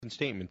and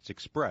statements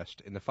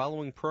expressed in the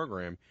following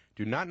program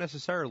do not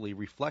necessarily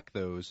reflect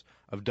those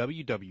of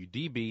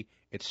WWDB,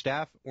 its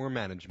staff, or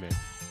management.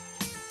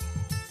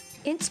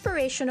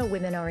 Inspirational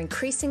women are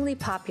increasingly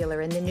popular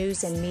in the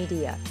news and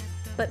media,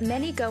 but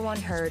many go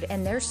unheard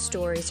and their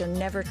stories are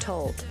never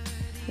told.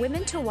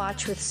 Women to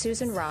Watch with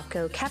Susan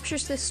Rocco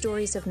captures the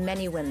stories of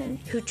many women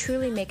who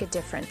truly make a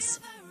difference.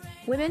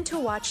 Women to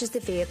Watch is the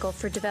vehicle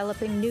for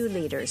developing new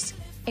leaders,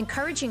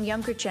 encouraging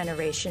younger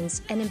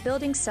generations, and in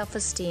building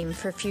self-esteem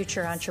for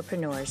future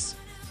entrepreneurs.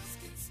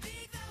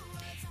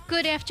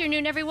 Good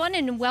afternoon, everyone,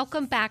 and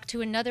welcome back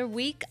to another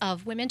week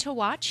of Women to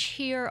Watch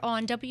here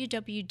on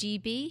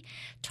WWDB,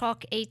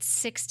 Talk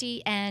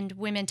 860, and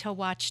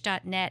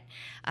WomenToWatch.net.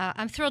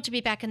 I'm thrilled to be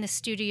back in the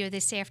studio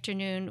this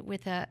afternoon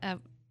with a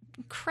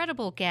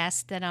incredible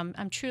guest that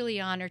I'm truly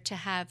honored to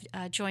have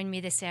join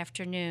me this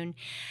afternoon.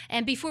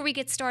 And before we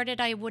get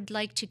started, I would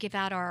like to give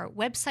out our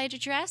website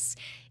address.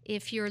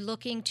 If you're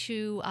looking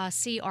to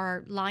see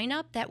our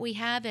lineup that we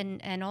have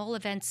and all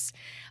events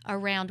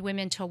around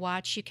Women to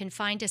Watch, you can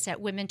find us at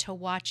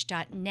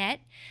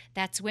WomenToWatch.net.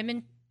 That's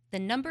women, the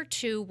number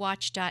 2,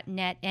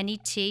 watch.net,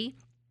 N-E-T.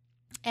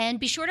 And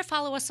be sure to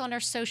follow us on our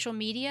social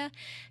media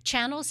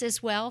channels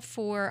as well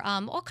for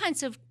all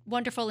kinds of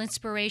wonderful,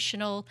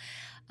 inspirational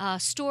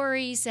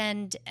stories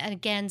and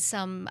again,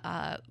 some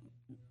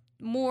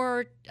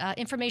more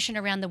information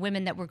around the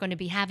women that we're going to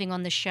be having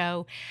on the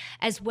show,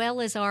 as well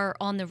as our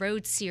On the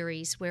Road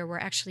series, where we're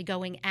actually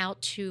going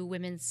out to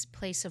women's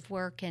place of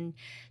work and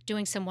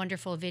doing some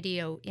wonderful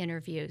video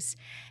interviews.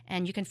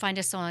 And you can find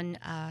us on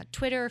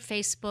Twitter,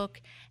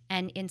 Facebook,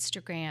 and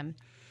Instagram.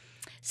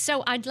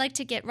 So I'd like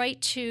to get right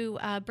to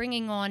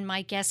bringing on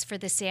my guest for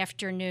this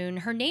afternoon.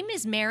 Her name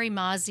is Mary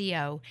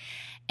Mazzio,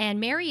 and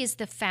Mary is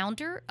the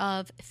founder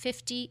of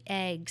 50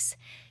 Eggs.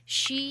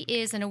 She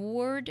is an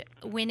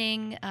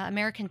award-winning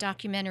American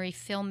documentary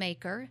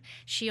filmmaker.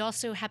 She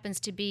also happens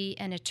to be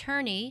an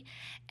attorney,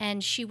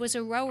 and she was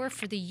a rower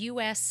for the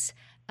U.S.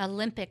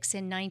 Olympics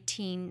in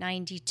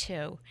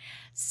 1992.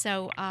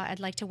 So I'd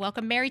like to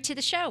welcome Mary to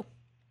the show.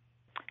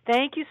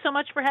 Thank you so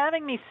much for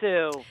having me,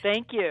 Sue.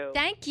 Thank you.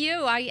 Thank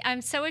you.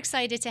 I'm so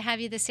excited to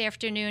have you this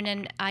afternoon,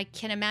 and I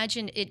can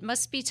imagine it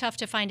must be tough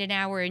to find an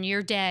hour in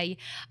your day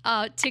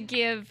to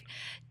give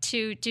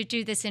to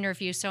do this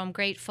interview. So I'm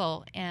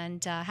grateful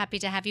and happy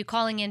to have you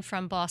calling in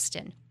from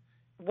Boston.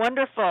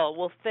 Wonderful.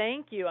 Well,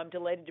 thank you. I'm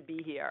delighted to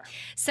be here.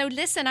 So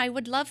listen, I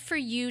would love for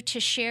you to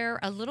share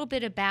a little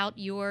bit about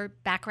your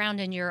background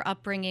and your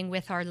upbringing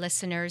with our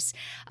listeners.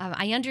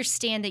 I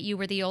understand that you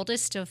were the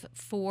oldest of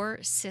 4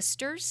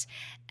 sisters,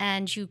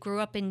 and you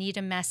grew up in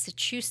Needham,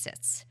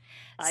 Massachusetts.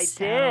 I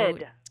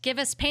did.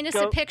 Paint us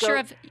a picture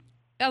of...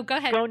 Oh, go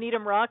ahead. Go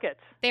Needham Rockets.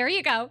 There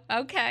you go.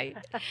 Okay.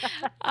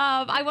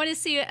 I want to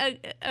see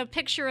a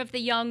picture of the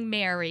young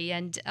Mary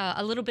and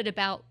a little bit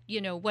about,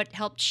 what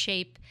helped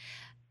shape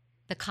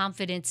the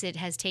confidence it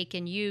has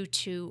taken you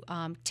to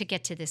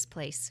get to this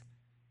place.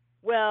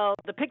 Well,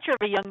 the picture of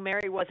a young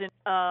Mary wasn't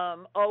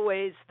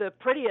always the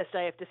prettiest,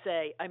 I have to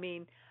say. I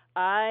mean,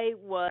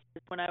 when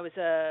I was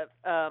a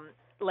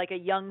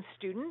young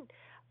student,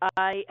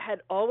 I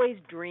had always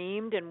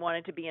dreamed and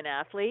wanted to be an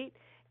athlete.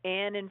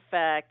 And in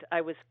fact, I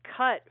was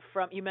cut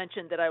from, you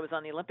mentioned that I was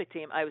on the Olympic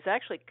team. I was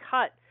actually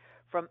cut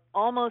from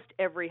almost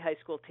every high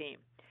school team.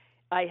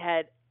 I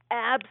had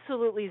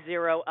absolutely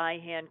zero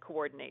eye-hand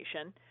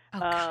coordination.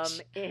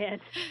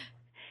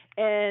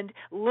 And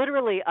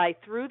literally I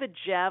threw the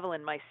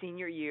javelin my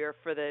senior year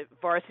for the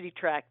varsity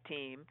track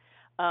team.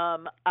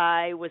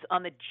 I was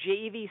on the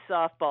JV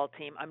softball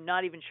team. I'm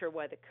not even sure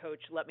why the coach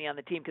let me on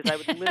the team, because I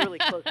would literally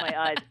close my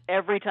eyes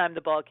every time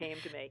the ball came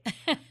to me.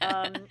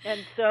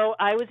 And so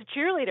I was a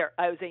cheerleader.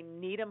 I was a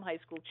Needham High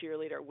School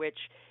cheerleader, which,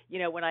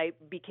 when I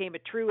became a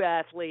true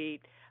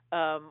athlete,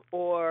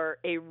 or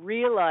a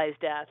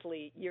realized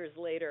athlete years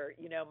later,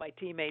 my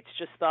teammates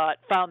just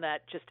found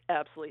that just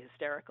absolutely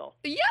hysterical.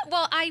 Yeah,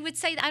 well, I would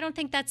say I don't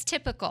think that's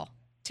typical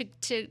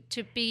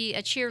to be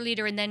a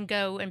cheerleader and then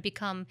go and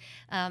become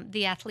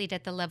the athlete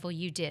at the level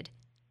you did.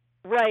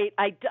 Right.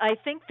 I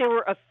think there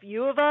were a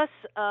few of us,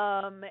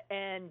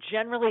 and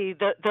generally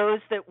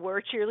those that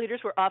were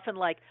cheerleaders were often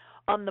like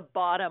on the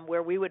bottom,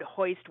 where we would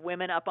hoist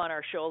women up on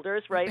our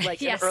shoulders, right?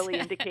 Like yes. An early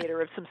indicator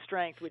of some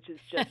strength, which is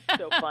just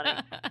so funny.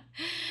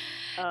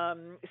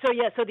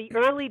 So the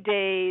early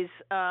days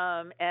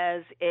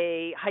as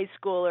a high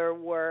schooler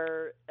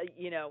were,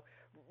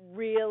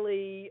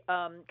 really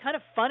kind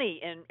of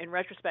funny in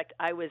retrospect.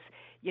 I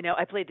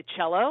played the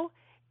cello,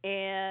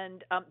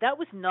 and that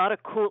was not a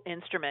cool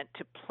instrument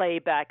to play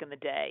back in the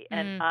day.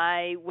 And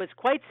I was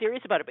quite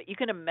serious about it, but you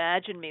can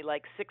imagine me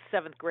like 6th,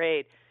 7th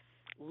grade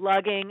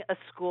lugging a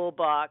school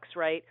box,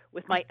 right,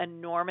 with my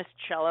enormous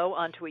cello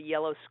onto a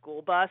yellow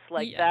school bus.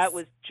 Like, yes. That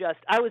was just,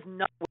 I was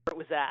not where it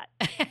was at.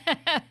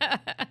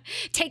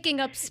 Taking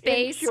up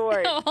space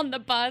on the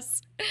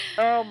bus.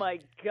 Oh, my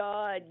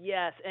God,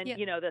 yes. And,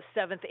 the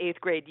 7th, 8th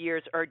grade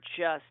years are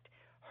just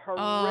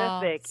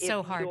horrific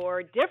so if hard.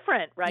 You're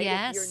different, right?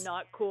 Yes. If you're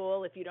not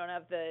cool, if you don't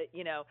have the,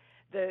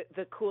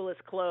 the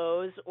coolest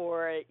clothes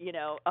or,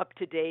 up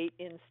to date,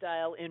 in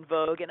style, in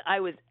vogue, and I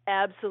was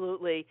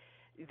absolutely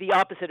the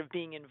opposite of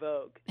being in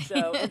vogue.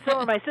 So, and so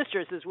are my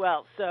sisters as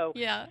well. So,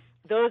 Yeah.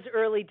 those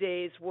early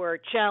days were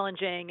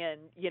challenging, and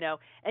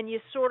you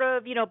sort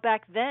of,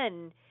 back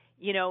then,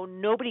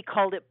 nobody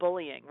called it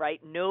bullying,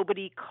 right?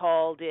 Nobody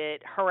called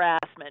it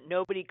harassment.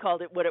 Nobody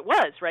called it what it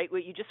was, right?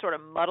 You just sort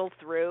of muddle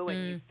through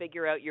and you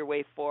figure out your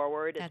way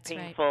forward. As That's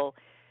painful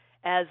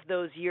as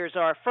those years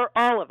are for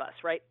all of us,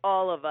 right?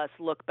 All of us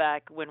look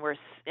back when we're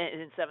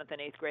in 7th and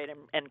 8th grade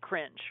and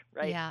cringe,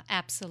 right? Yeah,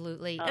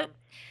 absolutely. But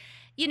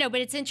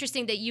it's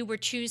interesting that you were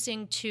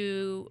choosing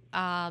to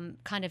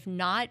kind of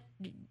not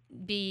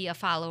be a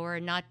follower,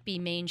 not be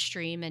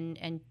mainstream,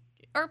 and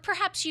or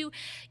perhaps you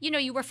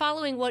were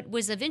following what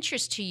was of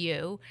interest to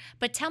you.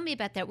 But tell me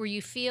about that. Were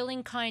you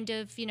feeling kind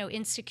of,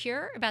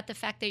 insecure about the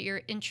fact that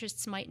your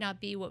interests might not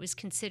be what was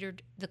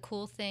considered the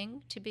cool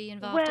thing to be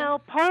involved in? Well,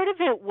 part of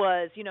it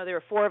was, there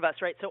were 4 of us,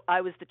 right? So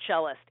I was the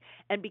cellist.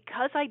 And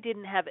because I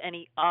didn't have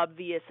any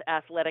obvious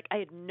athletic, I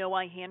had no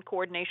eye-hand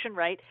coordination,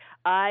 right?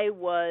 I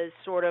was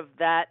sort of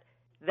that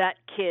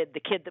kid, the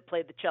kid that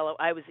played the cello.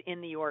 I was in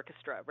the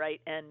orchestra,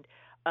 right? And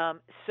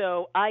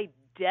so I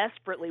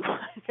desperately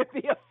wanted to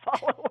be a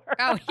follower.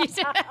 Oh, you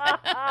did.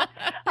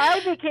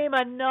 I became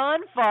a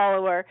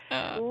non-follower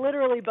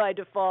literally by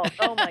default.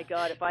 Oh my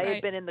God, if I Right.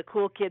 had been in the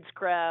cool kids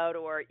crowd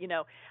or,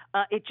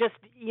 it just,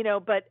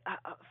 but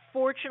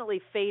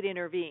fortunately fate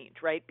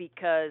intervened, right?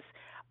 Because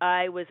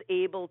I was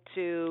able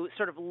to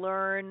sort of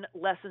learn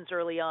lessons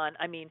early on.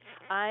 I mean,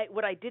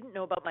 what I didn't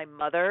know about my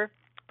mother,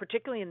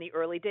 particularly in the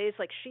early days,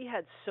 like she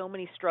had so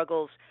many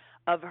struggles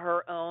of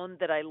her own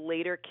that I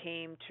later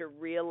came to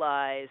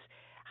realize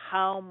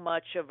how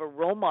much of a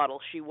role model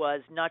she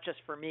was, not just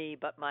for me,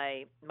 but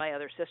my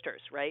other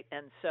sisters, right?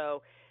 And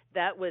so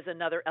that was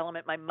another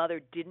element. My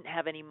mother didn't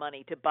have any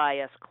money to buy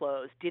us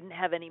clothes, didn't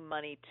have any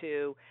money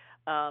to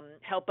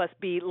help us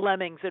be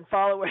lemmings and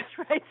followers,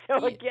 right?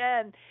 So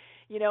again,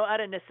 out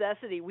of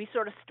necessity, we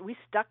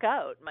stuck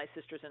out, my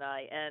sisters and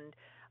I, and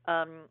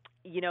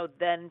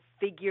then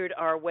figured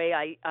our way.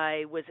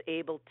 I was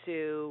able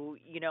to,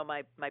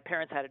 my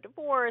parents had a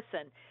divorce,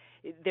 and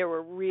there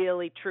were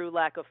really true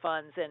lack of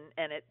funds,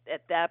 and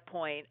at that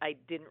point, I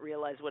didn't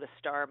realize what a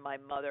star my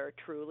mother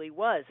truly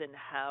was, and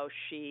how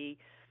she,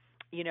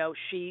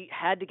 she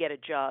had to get a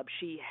job,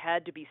 she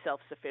had to be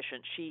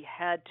self-sufficient, she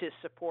had to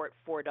support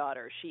 4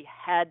 daughters, she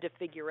had to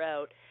figure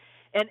out,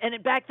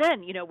 and back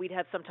then, we'd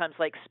have sometimes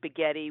like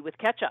spaghetti with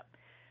ketchup.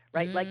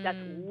 Right? Like that's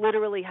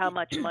literally how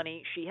much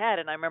money she had.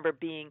 And I remember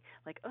being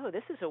like, oh,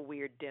 this is a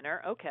weird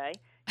dinner. Okay.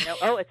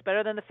 Oh, it's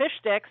better than the fish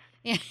sticks,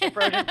 the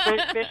frozen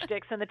fish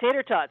sticks and the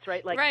tater tots,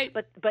 right? Like, right.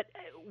 But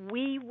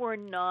we were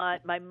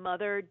not, my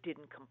mother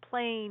didn't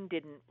complain,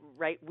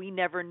 right? We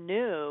never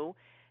knew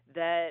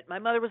that my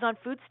mother was on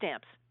food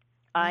stamps.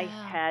 Wow. I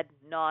had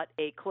not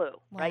a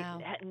clue, right?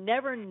 Wow.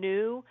 Never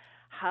knew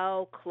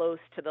how close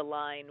to the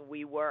line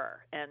we were.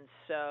 And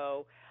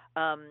so,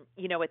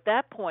 at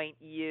that point,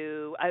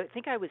 I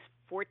think I was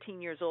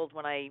 14 years old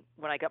when I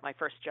got my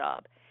first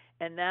job,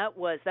 and that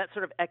was that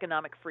sort of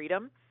economic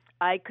freedom.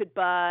 I could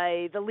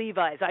buy the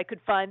Levi's. I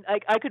could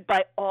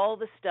buy all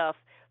the stuff.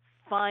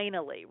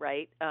 Finally,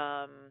 right?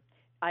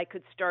 I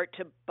could start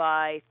to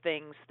buy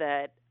things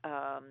that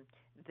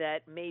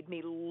made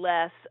me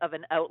less of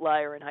an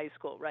outlier in high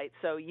school, right?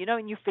 So,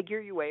 and you figure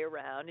your way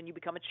around and you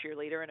become a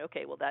cheerleader, and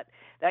okay, well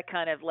that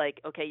kind of like,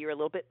 okay, you're a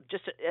little bit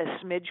just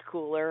a smidge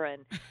cooler,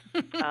 and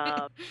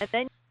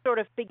then you sort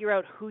of figure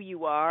out who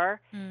you are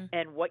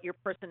and what your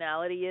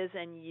personality is,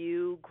 and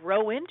you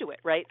grow into it,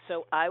 right?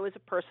 So I was a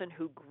person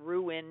who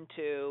grew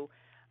into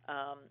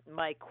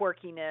my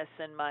quirkiness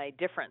and my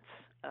difference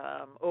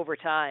over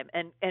time.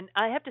 And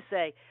I have to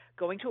say,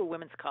 going to a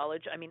women's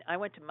college, I mean, I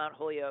went to Mount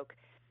Holyoke,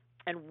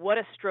 and what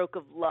a stroke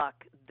of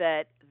luck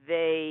that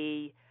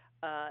they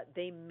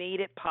made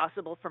it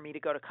possible for me to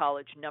go to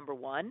college, number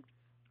one,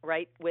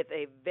 right, with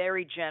a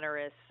very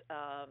generous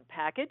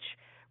package,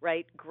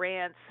 right,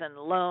 grants and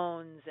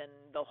loans and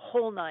the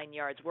whole 9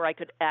 yards, where I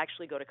could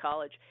actually go to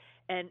college.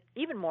 And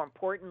even more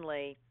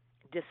importantly,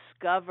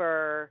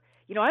 discover,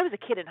 I was a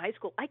kid in high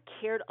school. I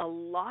cared a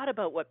lot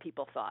about what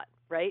people thought,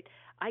 right?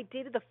 I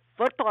dated the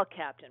football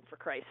captain, for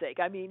Christ's sake.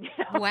 I mean,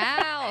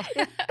 Wow.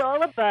 It's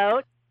all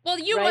about... Well,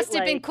 you right, must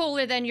have been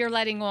cooler than you're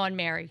letting on,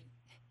 Mary.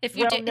 If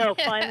you did. No,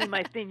 finally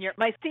my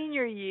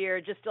senior year,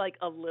 just like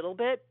a little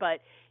bit, but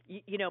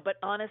but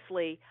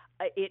honestly,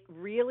 it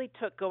really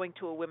took going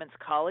to a women's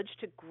college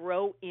to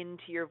grow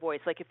into your voice.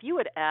 Like if you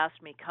had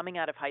asked me coming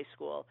out of high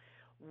school,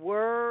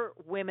 were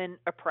women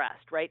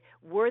oppressed, right?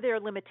 Were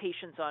there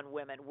limitations on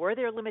women? Were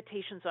there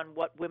limitations on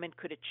what women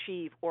could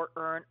achieve or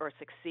earn or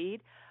succeed?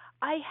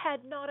 I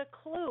had not a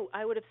clue.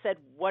 I would have said,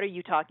 what are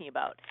you talking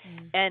about?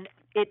 And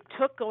it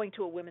took going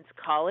to a women's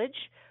college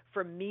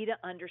for me to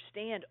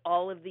understand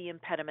all of the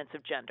impediments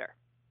of gender,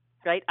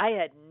 right? I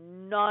had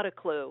not a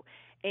clue.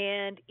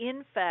 And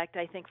in fact,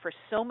 I think for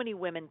so many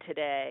women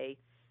today,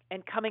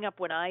 and coming up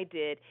when I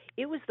did,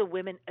 it was the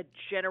women a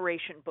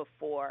generation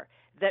before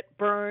that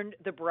burned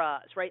the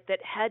bras, right? That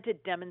had to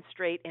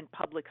demonstrate in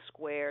public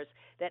squares,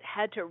 that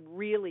had to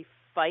really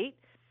fight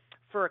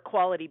for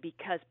equality,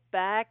 because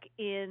back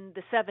in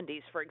the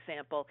 70s, for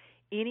example,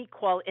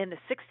 inequality in the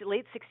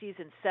late 60s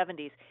and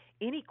 70s,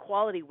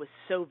 inequality was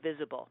so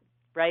visible,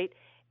 right?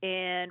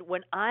 And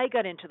when I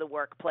got into the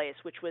workplace,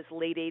 which was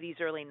late 80s,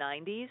 early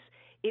 90s,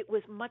 it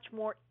was much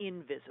more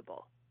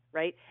invisible,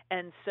 right?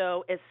 And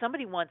so, as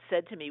somebody once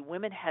said to me,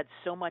 women had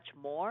so much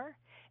more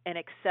and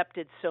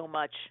accepted so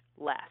much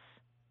less,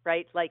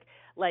 right? Like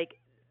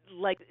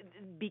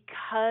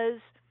because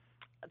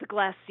the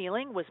glass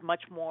ceiling was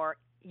much more,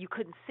 you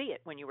couldn't see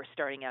it when you were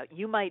starting out.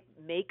 You might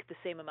make the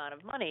same amount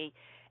of money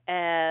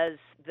as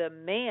the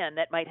man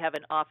that might have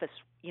an office,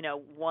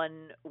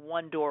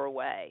 one door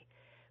away.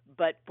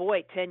 But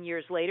boy, 10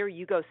 years later,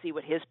 you go see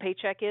what his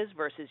paycheck is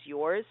versus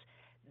yours.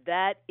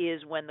 That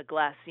is when the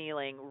glass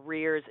ceiling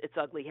rears its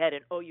ugly head,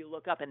 and you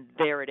look up and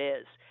there it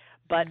is.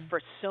 But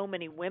for so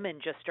many women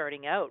just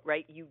starting out,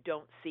 right, you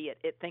don't see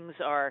it. Things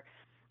are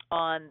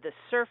on the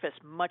surface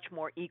much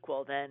more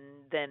equal than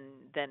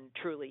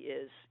truly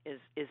is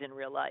in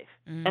real life.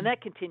 And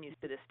that continues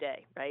to this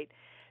day, right?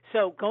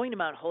 So going to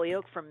Mount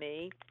Holyoke for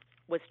me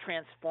was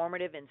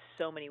transformative in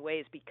so many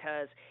ways,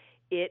 because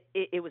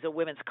it was a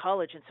women's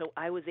college, and so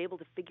I was able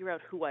to figure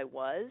out who I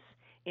was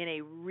in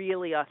a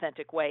really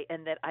authentic way,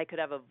 and that I could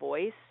have a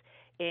voice,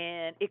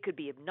 and it could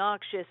be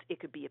obnoxious, it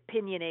could be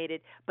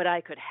opinionated, but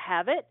I could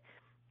have it,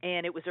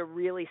 and it was a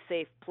really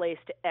safe place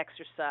to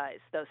exercise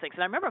those things.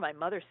 And I remember my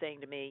mother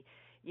saying to me,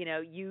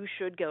 you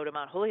should go to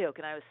Mount Holyoke,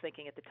 and I was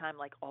thinking at the time,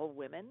 like, all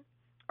women?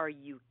 Are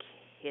you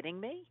kidding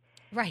me?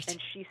 Right. And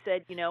she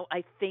said,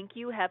 I think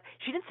you have,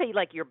 she didn't say,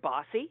 like, you're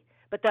bossy,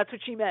 but that's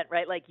what she meant,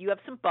 right? Like, you have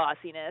some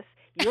bossiness.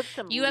 You have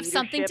some you have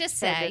something to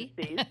say.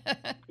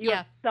 You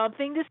have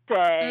something to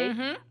say.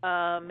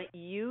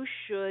 You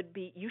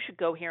should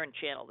go here and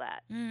channel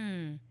that.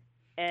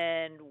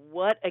 And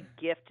what a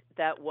gift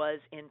that was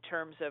in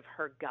terms of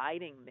her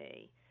guiding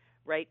me,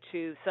 right,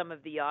 to some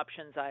of the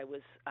options I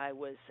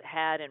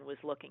had and was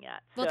looking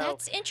at. Well, so,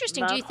 that's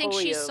interesting. Mount Do you think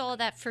Holyoke, she saw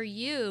that for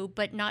you,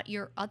 but not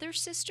your other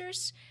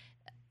sisters?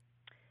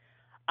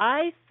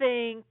 I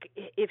think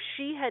if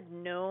she had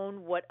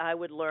known what I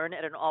would learn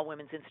at an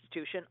all-women's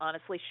institution,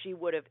 honestly, she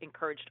would have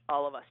encouraged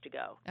all of us to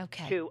go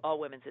to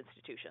all-women's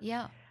institutions.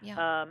 Yeah.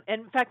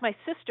 And in fact, my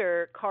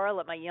sister,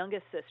 Carla, my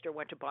youngest sister,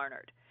 went to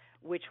Barnard,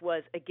 which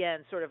was,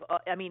 again, sort of,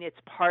 it's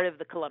part of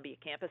the Columbia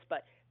campus,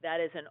 but that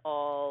is an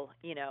all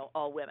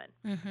women.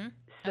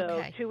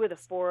 So 2 of the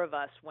 4 of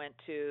us went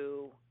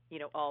to,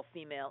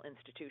 all-female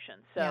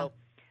institutions. So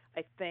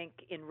I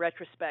think in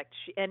retrospect,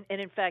 and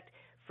in fact,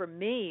 for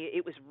me,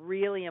 it was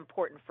really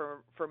important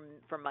for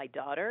my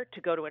daughter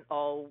to go to an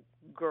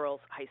all-girls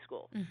high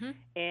school.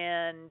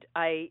 And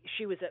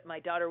my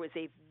daughter was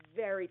a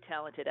very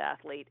talented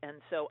athlete,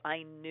 and so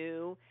I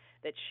knew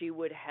that she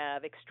would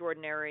have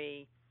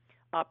extraordinary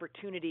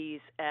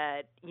opportunities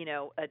at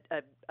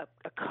a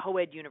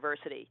co-ed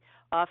university.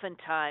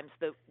 Oftentimes,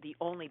 the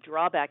only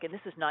drawback, and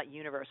this is not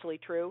universally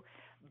true,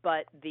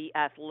 but the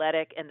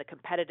athletic and the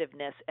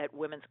competitiveness at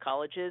women's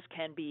colleges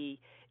can be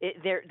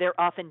they're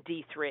often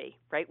D3,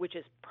 right, which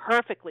is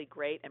perfectly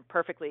great and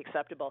perfectly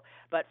acceptable.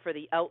 But for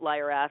the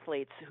outlier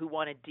athletes who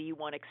want a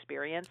D1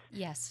 experience,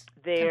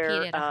 they're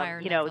compete at a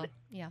higher level.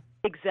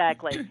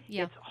 Exactly.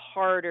 It's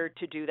harder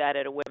to do that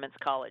at a women's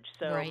college.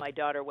 So my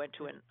daughter went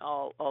to an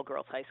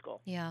all-girls high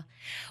school. Yeah.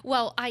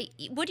 Well,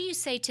 what do you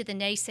say to the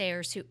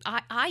naysayers who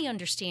I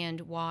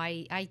understand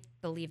why I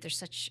believe there's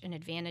such an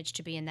advantage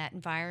to be in that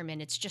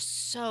environment. It's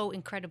just so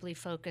incredibly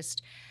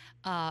focused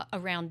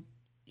around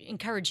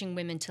encouraging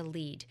women to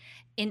lead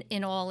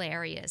in all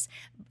areas.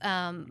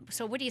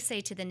 So what do you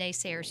say to the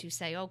naysayers who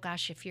say, oh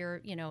gosh, if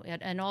you're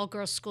at an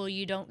all-girls school,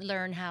 you don't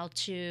learn how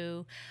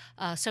to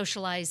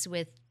socialize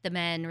with the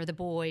men or the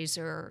boys,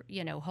 or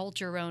hold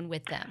your own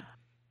with them?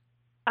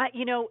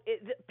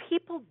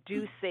 People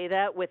do say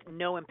that with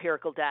no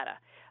empirical data.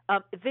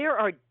 There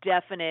are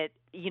definite,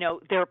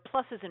 there are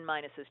pluses and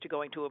minuses to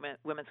going to a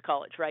women's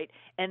college, right?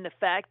 And the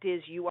fact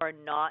is, you are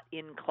not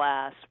in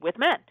class with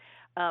men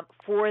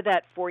for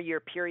that 4-year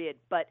period.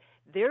 But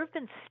there have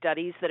been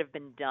studies that have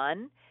been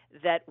done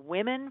that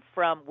women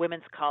from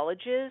women's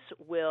colleges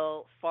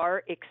will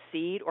far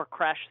exceed or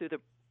crash through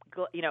the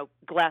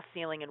glass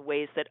ceiling in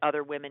ways that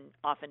other women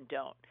often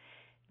don't.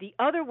 The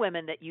other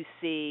women that you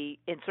see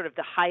in sort of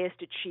the highest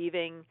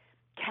achieving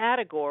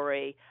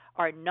category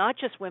are not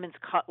just women's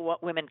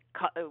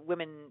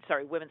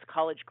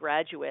college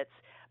graduates,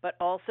 but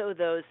also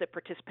those that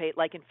participate,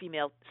 like in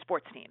female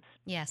sports teams.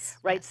 Yes.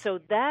 Right. Yes. So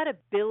that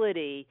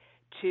ability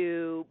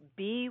to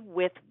be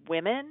with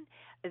women,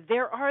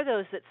 there are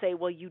those that say,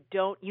 well, you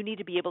need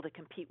to be able to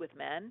compete with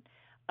men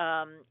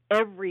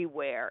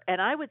everywhere.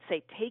 And I would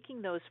say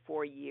taking those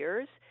 4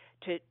 years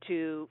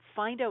to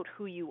find out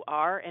who you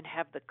are and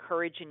have the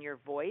courage in your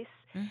voice,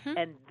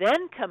 and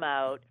then come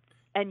out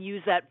and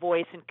use that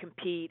voice and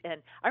compete.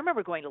 And I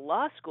remember going to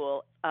law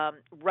school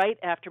right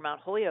after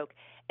Mount Holyoke,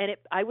 and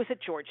I was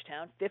at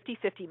Georgetown,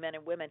 50-50 men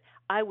and women.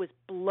 I was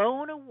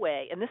blown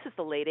away, and this is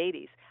the late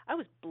 80s. I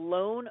was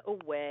blown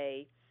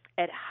away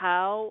at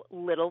how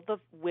little the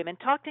women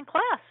talked in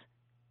class.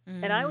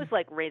 And I was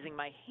like raising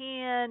my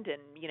hand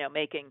and,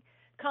 making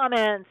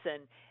comments.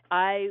 And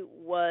I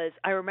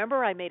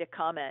remember I made a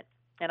comment,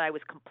 and I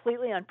was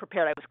completely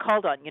unprepared. I was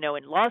called on,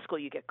 in law school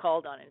you get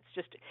called on, and it's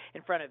just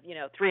in front of,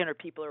 300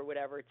 people or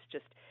whatever. It's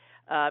just,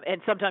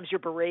 and sometimes you're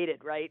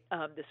berated, right?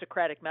 The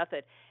Socratic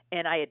method.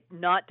 And I had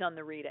not done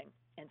the reading.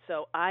 And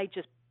so I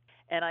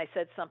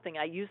said something,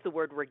 I used the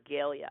word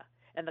regalia.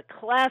 And the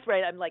class,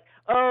 right? I'm like,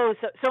 oh,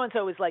 so and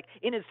so is like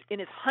in his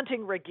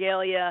hunting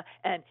regalia,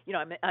 and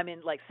I'm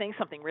in like saying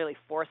something really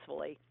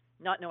forcefully,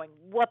 not knowing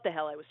what the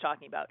hell I was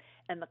talking about.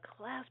 And the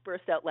class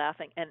burst out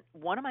laughing. And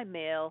one of my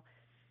male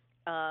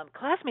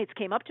classmates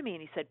came up to me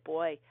and he said,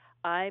 "Boy,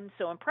 I'm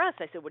so impressed."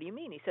 I said, "What do you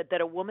mean?" He said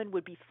that a woman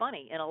would be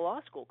funny in a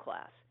law school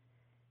class.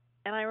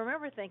 And I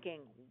remember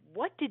thinking,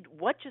 what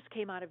just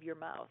came out of your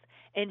mouth?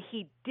 And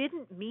he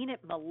didn't mean it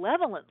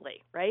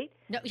malevolently, right?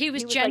 No, he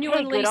was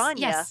genuinely, like, hey, good on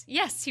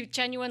yes, he was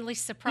genuinely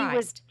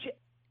surprised.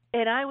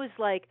 And I was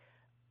like,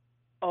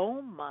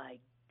 oh my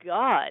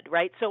God,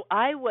 right? So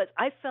I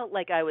felt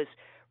like I was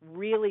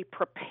really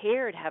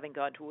prepared, having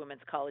gone to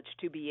women's college,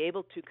 to be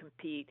able to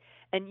compete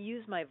and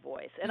use my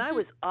voice. And I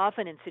was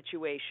often in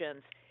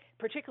situations,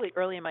 particularly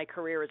early in my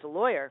career as a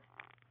lawyer,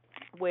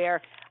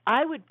 where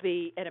I would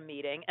be at a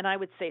meeting and I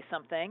would say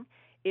something,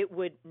 it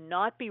would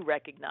not be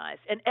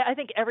recognized. And I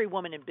think every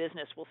woman in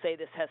business will say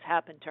this has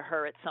happened to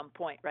her at some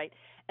point, right?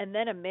 And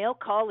then a male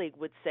colleague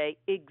would say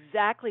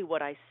exactly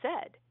what I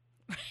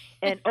said.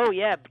 And, oh,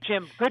 yeah,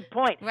 Jim, good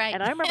point. Right.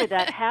 And I remember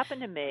that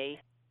happened to me,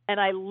 and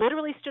I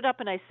literally stood up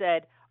and I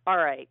said, all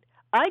right,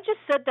 I just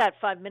said that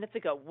 5 minutes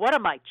ago. What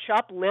am I,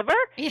 chopped liver?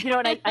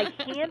 And I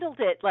handled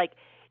it like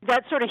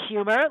that sort of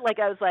humor. Like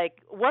I was like,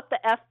 what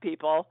the F,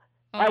 people?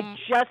 I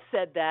just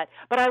said that.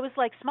 But I was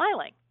like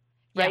smiling,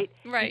 right?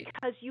 Yeah, right.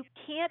 Because you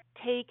can't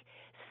take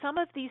some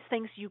of these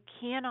things, you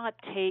cannot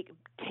take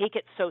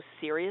it so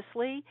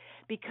seriously,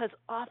 because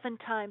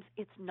oftentimes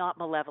it's not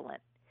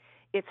malevolent.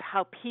 It's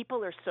how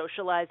people are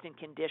socialized and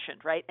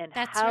conditioned, right? And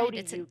That's how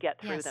right. do you get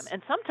through yes. them?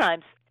 And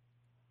sometimes,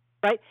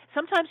 right,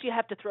 sometimes you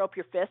have to throw up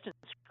your fist and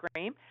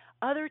scream.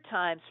 Other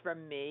times, for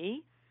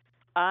me,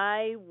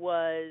 I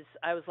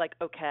was like,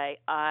 okay,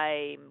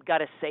 I got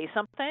to say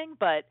something,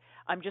 but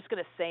I'm just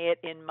going to say it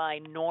in my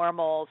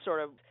normal sort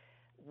of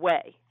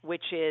way,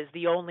 which is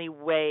the only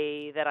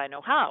way that I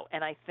know how.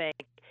 And I think,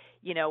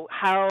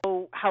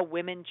 how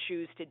women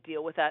choose to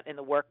deal with that in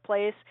the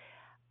workplace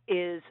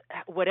is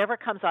whatever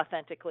comes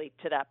authentically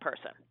to that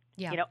person.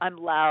 Yeah. I'm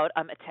loud,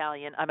 I'm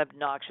Italian, I'm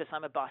obnoxious,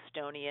 I'm a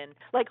Bostonian,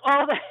 like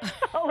all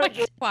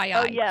that. Why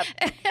oh, yeah.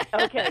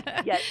 Okay.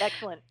 Yeah.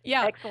 Excellent.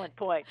 Yeah. Excellent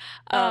point.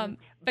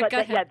 But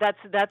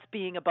that's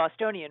being a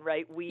Bostonian,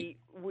 right?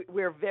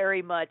 We're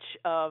very much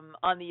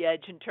on the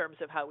edge in terms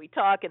of how we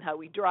talk and how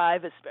we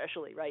drive,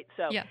 especially, right?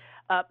 So,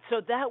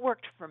 so that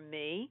worked for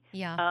me.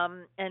 Yeah.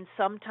 And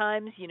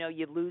sometimes,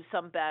 you lose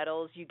some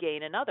battles, you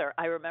gain another.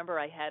 I remember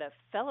I had a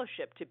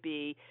fellowship to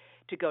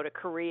go to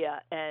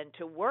Korea and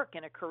to work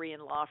in a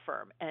Korean law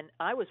firm. And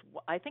I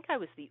think I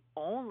was the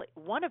only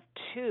one of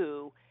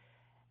two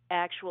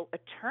actual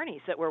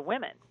attorneys that were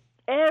women.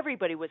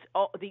 Everybody was,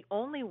 the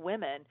only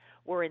women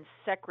were in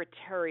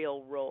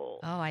secretarial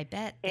roles. Oh, I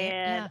bet.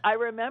 And I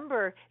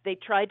remember they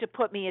tried to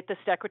put me at the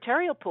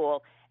secretarial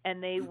pool,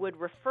 and they would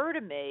refer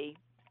to me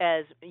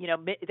as,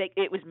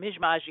 it was Ms.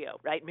 Mazzio,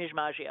 right? Ms.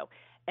 Mazzio.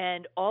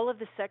 And all of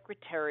the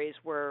secretaries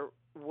were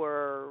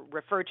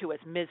referred to as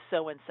Ms.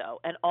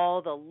 So-and-so, and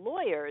all the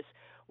lawyers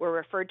were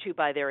referred to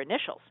by their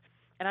initials.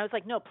 And I was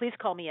like, no, please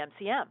call me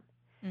MCM.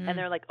 Mm. And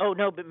they're like, oh,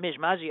 no, but Ms.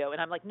 Mazzio. And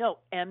I'm like, no,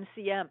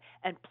 MCM.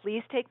 And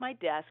please take my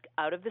desk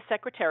out of the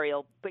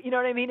secretarial. But you know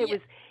what I mean?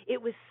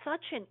 It was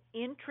such an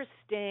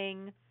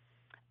interesting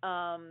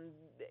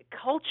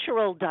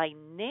cultural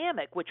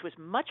dynamic, which was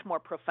much more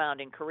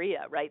profound in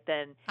Korea, right,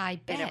 than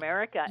in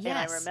America. Yes. And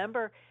I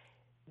remember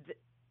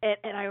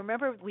and I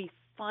remember we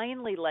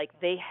finally, like,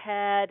 they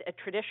had a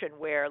tradition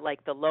where,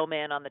 like, the low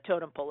man on the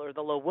totem pole, or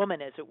the low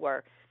woman, as it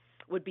were,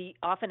 would be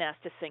often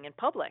asked to sing in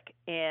public.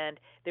 And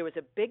there was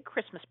a big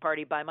Christmas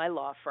party by my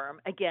law firm.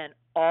 Again,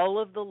 all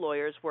of the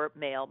lawyers were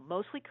male,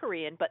 mostly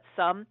Korean, but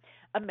some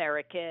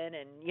American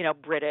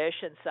and, British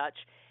and such.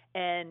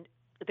 And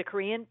the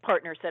Korean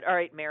partner said, all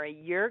right, Mary,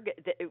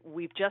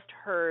 we've just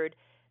heard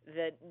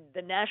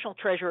the national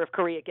treasure of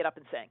Korea get up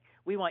and sing.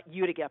 We want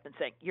you to get up and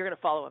sing. You're going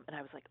to follow him. And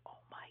I was like, oh,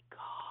 my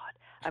God.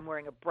 I'm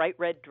wearing a bright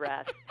red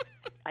dress.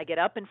 I get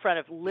up in front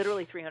of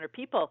literally 300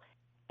 people.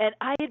 And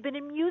I had been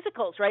in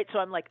musicals, right? So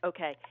I'm like,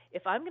 okay,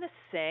 if I'm going to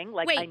sing,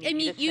 like, I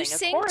need you to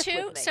sing a chorus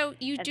too? with me. So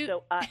you and do.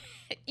 So,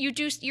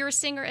 you're a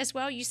singer as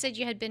well. You said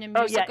you had been in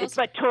musicals. Oh yeah, it's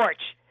my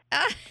torch.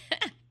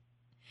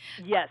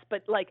 Yes,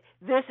 but like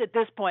this at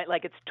this point,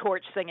 like it's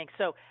torch singing.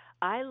 So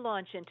I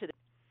launch into the,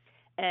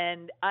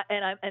 and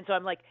so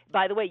I'm like,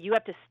 by the way, you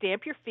have to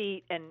stamp your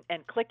feet and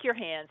click your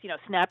hands,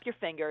 snap your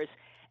fingers.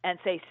 and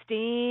say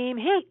steam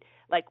heat,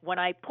 like when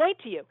I point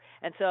to you.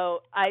 And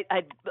so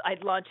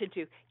I'd launch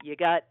into, you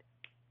got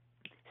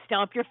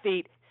stomp your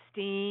feet,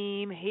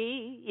 steam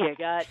heat, you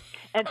got.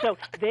 And so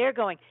they're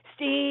going,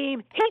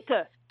 steam heat,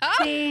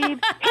 steam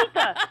heat.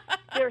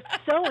 They're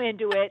so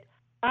into it.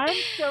 I'm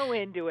so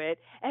into it.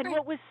 And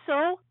what was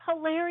so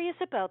hilarious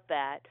about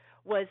that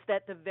was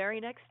that the very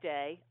next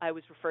day I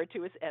was referred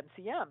to as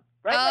MCM.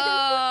 Right?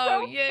 Oh,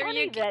 like, it was so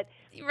funny that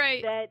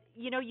right. that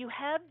you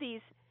have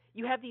these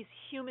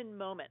human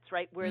moments,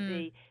 right, where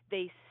they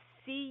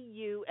see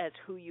you as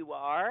who you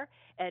are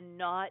and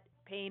not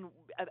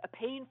a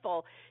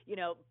painful,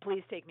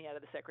 please take me out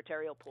of the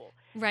secretarial pool.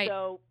 Right.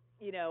 So,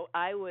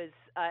 I was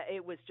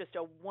it was just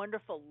a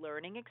wonderful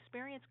learning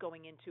experience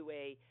going into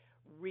a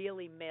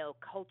really male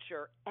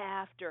culture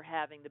after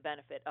having the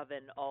benefit of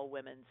an all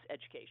women's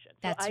education.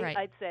 That's right.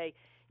 I'd say,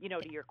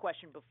 to your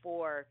question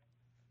before,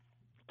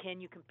 can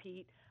you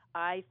compete?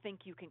 I think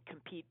you can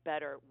compete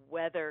better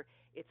whether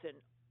it's an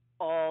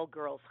all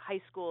girls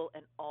high school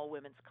and all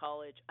women's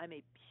college. I'm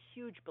a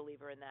huge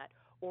believer in that,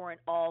 or an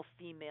all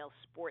female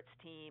sports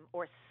team,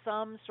 or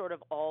some sort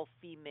of all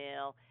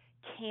female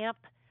camp.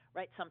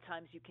 Right,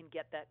 sometimes you can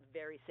get that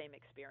very same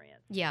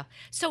experience. Yeah.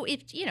 So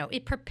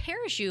it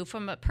prepares you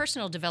from a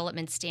personal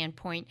development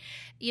standpoint,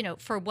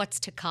 for what's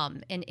to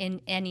come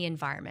in any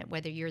environment,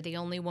 whether you're the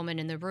only woman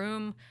in the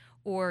room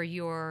or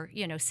you're,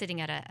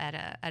 sitting at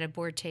a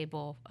board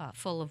table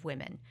full of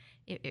women.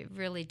 It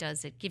really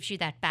does. It gives you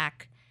that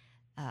back,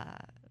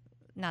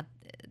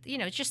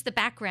 just the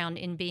background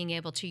in being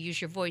able to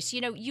use your voice.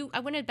 I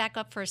want to back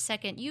up for a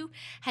second. You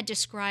had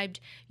described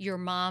your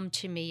mom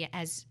to me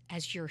as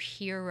your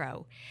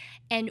hero.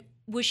 And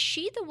was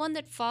she the one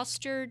that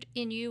fostered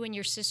in you and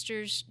your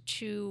sisters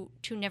to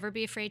never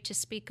be afraid to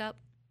speak up?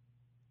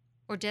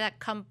 Or did that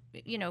come,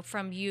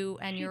 from you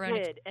and your own?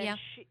 She did, and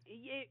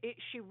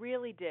she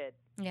really did.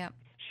 Yeah.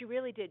 She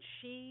really did.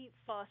 She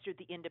fostered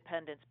the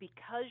independence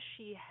because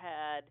she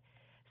had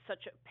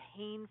such a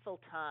painful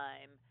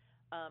time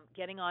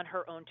getting on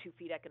her own 2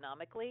 feet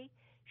economically.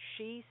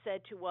 She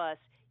said to us,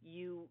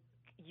 you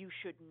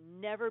should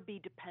never be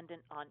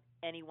dependent on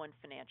anyone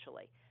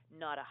financially,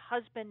 not a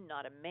husband,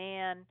 not a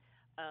man.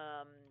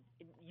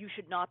 You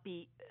should not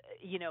be,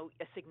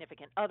 a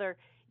significant other.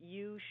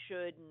 You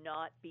should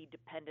not be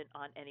dependent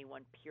on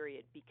anyone,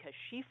 period, because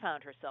she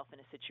found herself in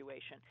a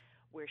situation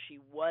where she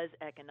was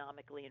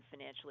economically and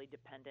financially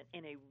dependent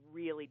in a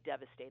really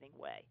devastating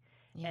way.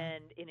 Yeah.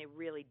 And in a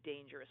really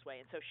dangerous way.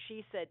 And so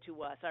she said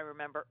to us, I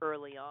remember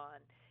early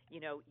on,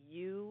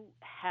 you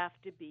have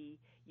to be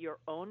your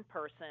own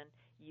person,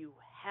 you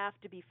have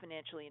to be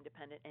financially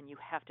independent, and you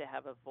have to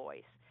have a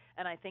voice.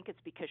 And I think it's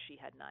because she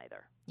had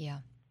neither. Yeah.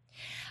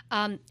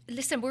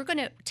 Listen, we're going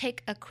to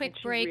take a quick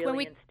break. Really when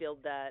we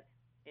instilled that.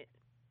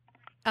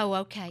 Oh,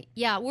 okay.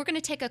 Yeah, we're going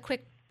to take a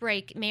quick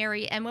break,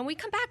 Mary. And when we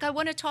come back, I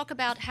want to talk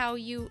about how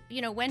you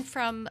went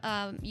from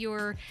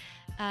your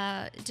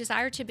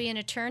desire to be an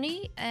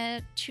attorney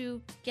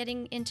to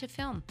getting into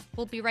film.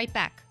 We'll be right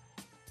back.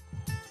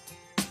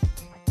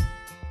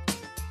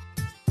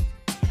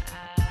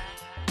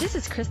 This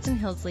is Kristen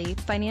Hillsley,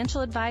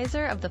 financial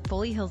advisor of the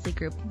Foley Hillsley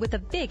Group, with a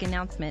big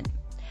announcement.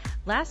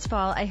 Last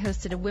fall, I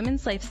hosted a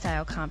women's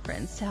lifestyle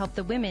conference to help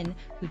the women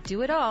who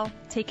do it all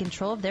take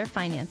control of their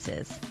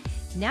finances.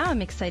 Now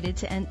I'm excited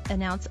to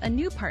announce a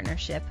new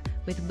partnership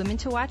with Women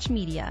to Watch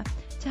Media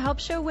to help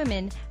show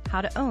women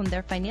how to own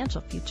their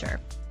financial future.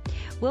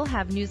 We'll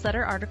have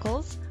newsletter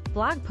articles,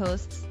 blog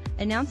posts,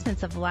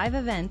 announcements of live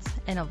events,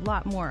 and a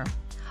lot more.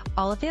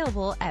 All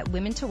available at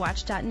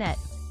womentowatch.net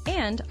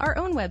and our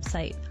own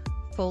website,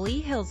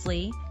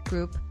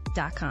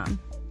 FoleyHillsleyGroup.com.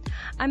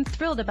 I'm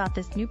thrilled about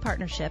this new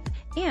partnership,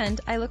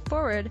 and I look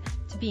forward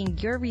to being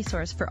your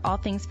resource for all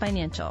things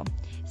financial.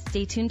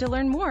 Stay tuned to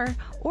learn more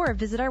or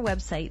visit our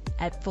website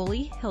at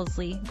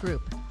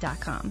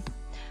FoleyHillsleyGroup.com.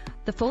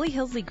 The Foley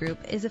Hillsley Group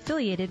is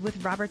affiliated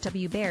with Robert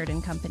W. Baird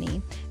 &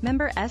 Company,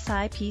 member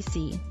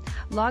SIPC.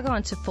 Log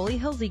on to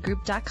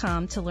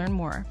FoleyHillsleyGroup.com to learn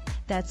more.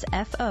 That's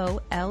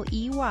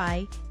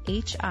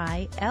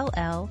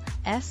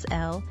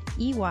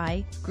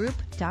FoleyHillsley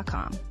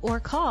Group.com.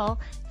 Or call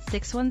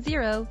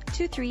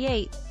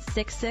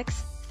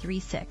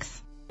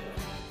 610-238-6636.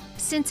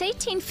 Since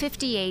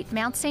 1858,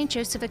 Mount St.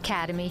 Joseph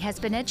Academy has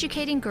been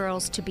educating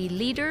girls to be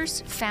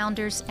leaders,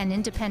 founders, and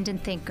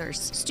independent thinkers.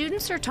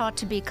 Students are taught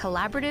to be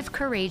collaborative,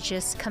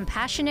 courageous,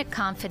 compassionate,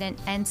 confident,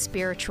 and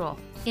spiritual.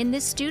 In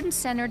this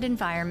student-centered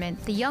environment,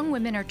 the young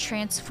women are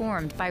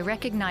transformed by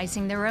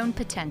recognizing their own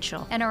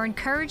potential and are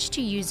encouraged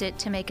to use it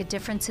to make a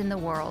difference in the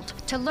world.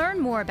 To learn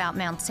more about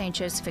Mount St.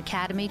 Joseph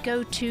Academy,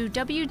 go to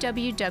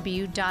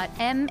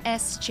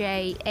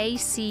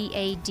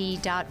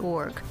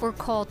www.msjacad.org or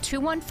call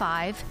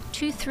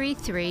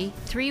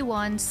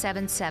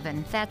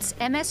 215-233-3177. That's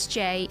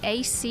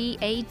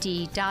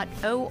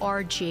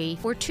msjacad.org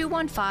or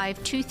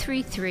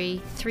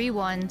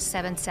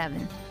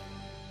 215-233-3177.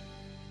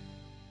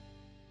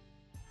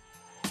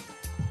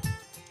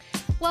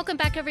 Welcome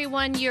back,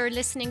 everyone. You're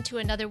listening to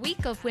another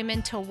week of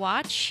Women to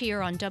Watch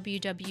here on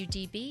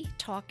WWDB,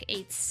 Talk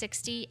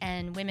 860,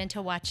 and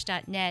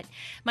WomenToWatch.net.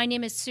 My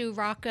name is Sue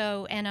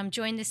Rocco, and I'm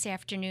joined this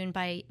afternoon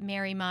by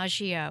Mary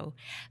Mazzio,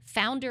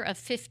 founder of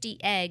 50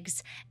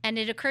 Eggs. And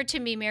it occurred to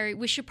me, Mary,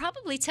 we should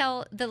probably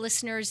tell the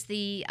listeners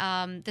the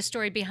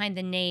story behind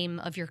the name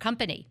of your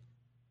company.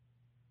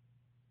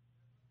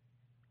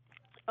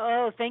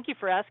 Oh, thank you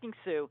for asking,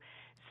 Sue.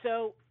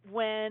 So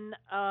when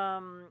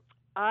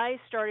I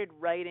started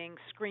writing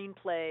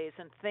screenplays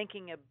and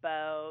thinking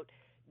about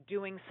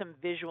doing some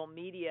visual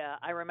media,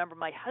 I remember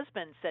my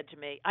husband said to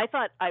me, I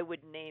thought I would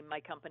name my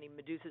company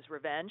Medusa's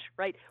Revenge,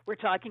 right? We're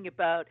talking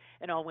about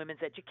an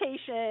all-women's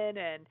education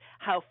and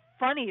how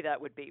funny that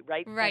would be,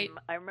 right? Right. And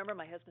I remember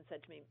my husband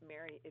said to me,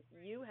 Mary, if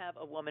you have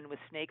a woman with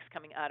snakes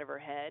coming out of her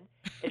head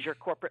as your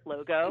corporate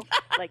logo,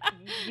 like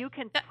you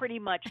can pretty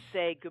much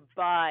say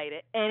goodbye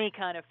to any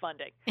kind of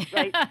funding,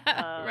 right?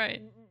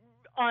 Right.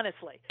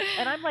 Honestly.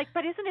 And I'm like,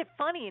 but isn't it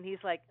funny? And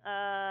he's like,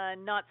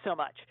 not so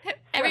much.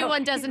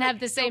 Everyone So, doesn't have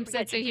the same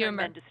sense of humor.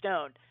 Men to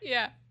stone.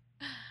 Yeah.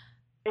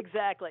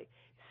 Exactly.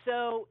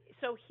 So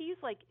he's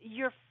like,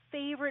 your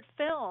favorite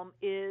film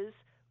is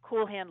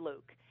Cool Hand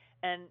Luke.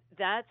 And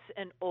that's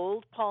an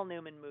old Paul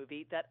Newman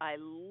movie that I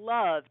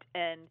loved.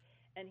 And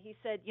he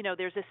said,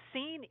 there's a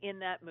scene in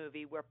that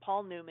movie where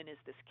Paul Newman is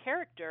this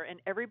character,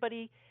 and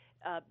everybody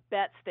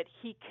bets that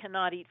he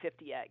cannot eat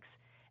 50 eggs.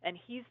 And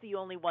he's the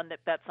only one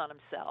that bets on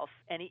himself,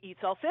 and he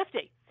eats all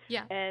 50.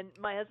 Yeah. And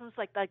my husband's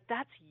like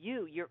that's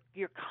you.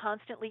 You're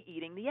constantly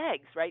eating the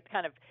eggs, right?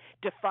 Kind of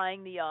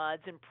defying the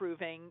odds and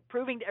proving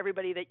to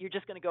everybody that you're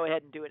just going to go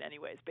ahead and do it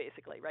anyways,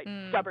 basically, right?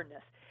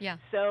 Stubbornness. Yeah.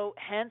 So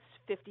hence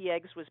 50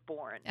 Eggs was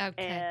born.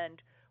 Okay.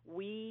 And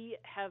we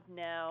have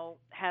now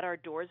had our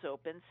doors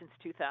open since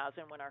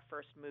 2000 when our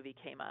first movie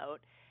came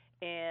out.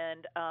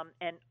 And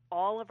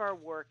all of our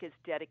work is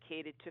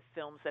dedicated to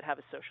films that have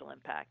a social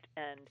impact.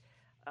 And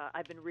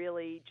I've been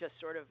really just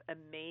sort of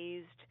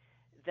amazed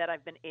that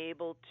I've been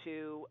able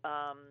to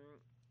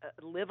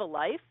live a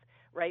life,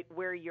 right,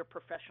 where you're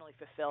professionally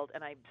fulfilled,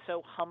 and I'm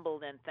so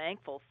humbled and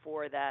thankful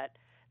for that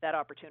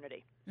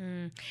opportunity.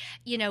 And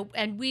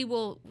we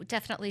will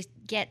definitely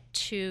get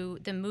to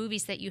the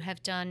movies that you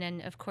have done,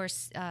 and of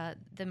course,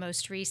 the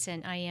most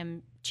recent, I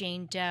Am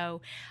Jane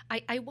Doe.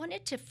 I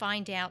wanted to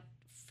find out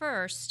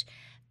first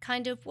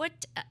kind of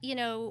what,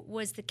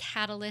 was the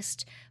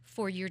catalyst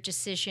for your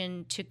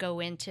decision to go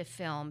into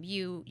film.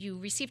 You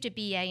received a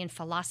BA in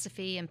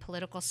philosophy and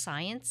political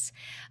science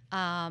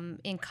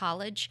in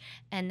college,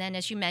 and then,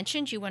 as you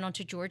mentioned, you went on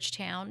to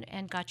Georgetown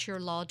and got your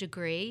law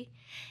degree.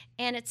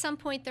 And at some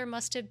point, there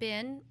must have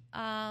been,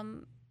 a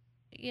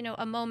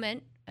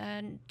moment,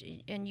 and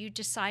you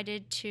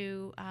decided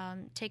to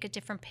take a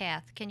different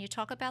path. Can you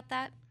talk about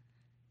that?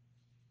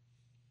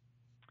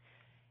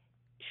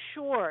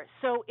 Sure.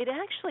 So it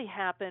actually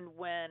happened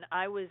when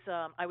I was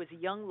a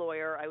young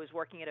lawyer. I was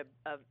working at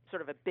a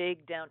sort of a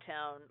big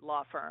downtown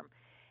law firm,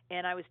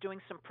 and I was doing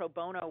some pro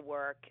bono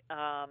work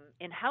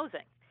in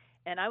housing.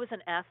 And I was an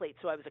athlete,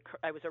 so I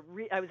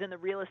was in the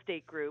real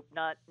estate group,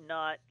 not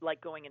like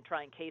going and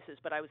trying cases,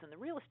 but I was in the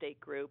real estate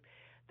group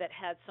that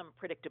had some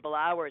predictable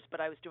hours.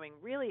 But I was doing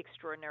really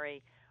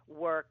extraordinary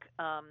work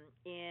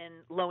in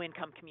low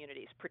income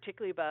communities,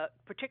 particularly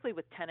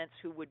with tenants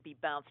who would be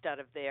bounced out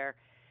of their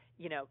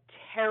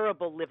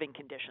terrible living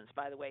conditions,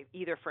 by the way,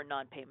 either for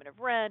non-payment of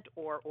rent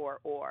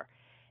or.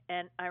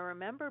 And I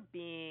remember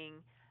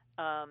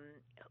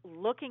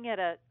looking at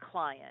a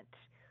client,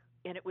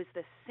 and it was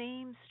the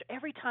same,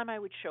 every time I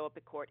would show up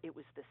at court, it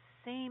was the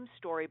same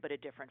story but a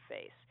different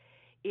face.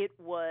 It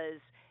was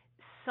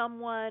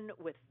someone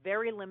with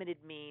very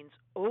limited means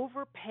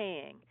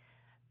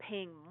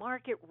paying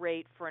market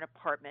rate for an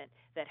apartment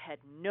that had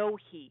no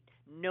heat,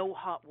 no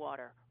hot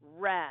water,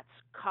 rats,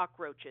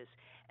 cockroaches.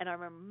 And I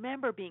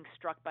remember being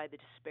struck by the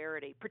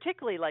disparity,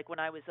 particularly like when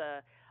I was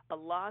a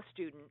law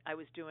student, I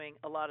was doing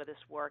a lot of this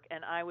work,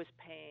 and I was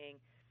paying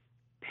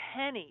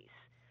pennies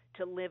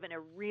to live in a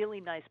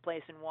really nice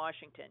place in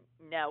Washington.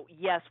 Now,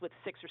 yes, with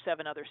 6 or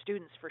 7 other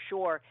students for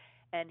sure.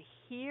 And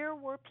here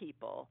were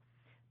people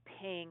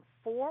paying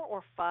 4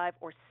 or 5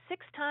 or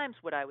 6 times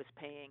what I was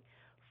paying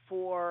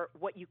for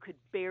what you could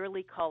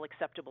barely call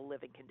acceptable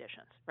living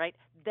conditions, right?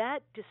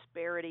 That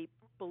disparity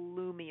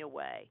blew me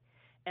away.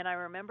 And I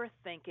remember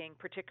thinking,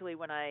 particularly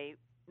when I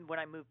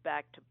moved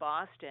back to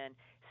Boston,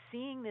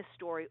 seeing this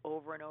story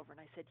over and over,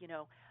 and I said,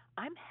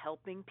 I'm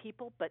helping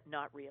people, but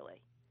not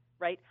really,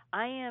 right?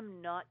 I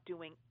am not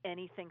doing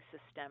anything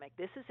systemic.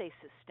 This is a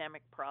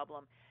systemic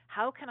problem.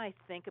 How can I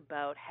think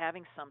about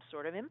having some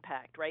sort of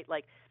impact, right?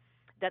 Like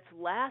that's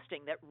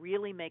lasting, that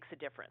really makes a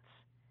difference.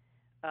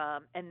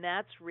 And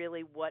that's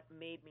really what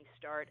made me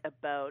start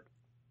about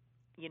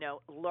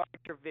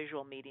larger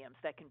visual mediums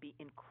that can be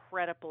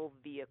incredible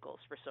vehicles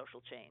for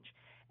social change.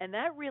 And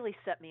that really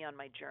set me on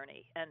my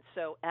journey. And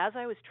so as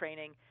I was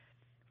training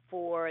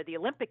for the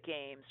Olympic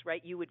Games,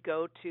 right, you would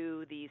go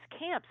to these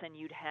camps and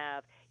you'd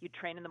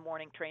train in the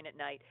morning, train at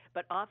night,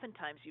 but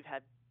oftentimes you'd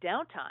have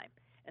downtime.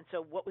 And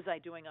so what was I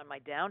doing on my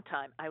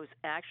downtime? I was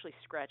actually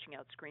scratching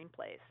out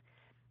screenplays.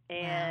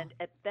 And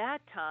at that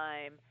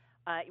time,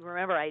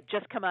 remember I had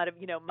just come out of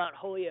Mount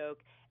Holyoke,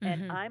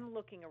 and I'm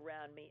looking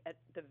around me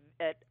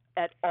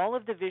at all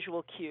of the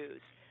visual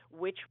cues,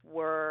 which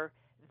were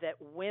that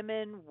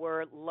women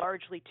were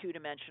largely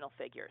two-dimensional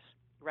figures,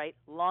 right?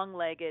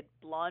 Long-legged,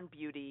 blonde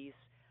beauties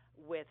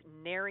with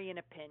nary an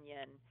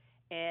opinion.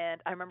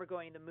 And I remember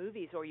going to the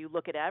movies, or you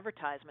look at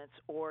advertisements,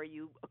 or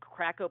you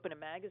crack open a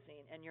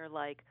magazine, and you're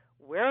like,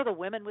 where are the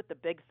women with the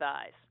big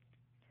thighs?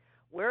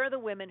 Where are the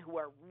women who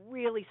are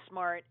really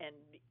smart and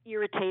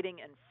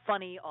irritating and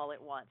funny all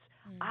at once?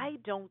 I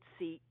don't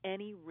see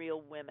any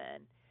real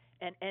women,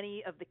 and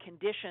any of the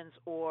conditions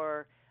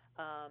or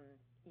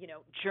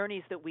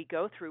journeys that we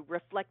go through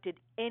reflected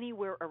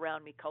anywhere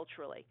around me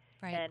culturally.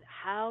 Right. And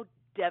how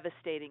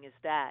devastating is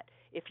that?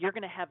 If you're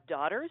going to have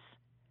daughters,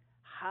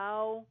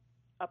 how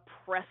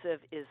oppressive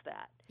is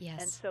that?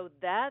 Yes. And so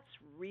that's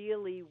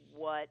really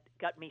what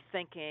got me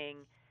thinking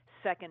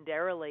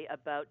secondarily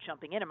about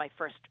jumping in. And my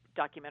first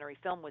documentary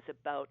film was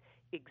about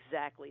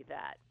exactly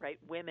that, right?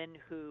 Women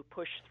who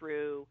push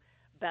through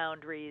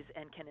boundaries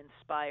and can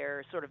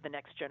inspire sort of the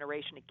next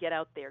generation to get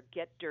out there,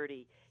 get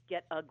dirty,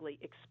 get ugly,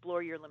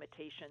 explore your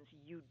limitations.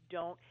 You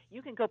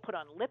can go put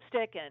on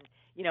lipstick and,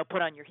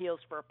 put on your heels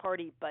for a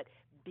party, but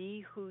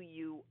be who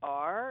you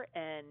are.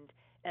 And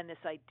this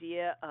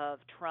idea of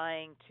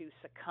trying to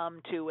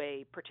succumb to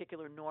a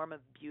particular norm of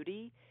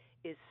beauty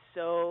is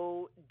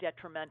so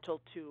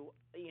detrimental to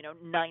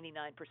 99%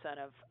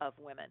 of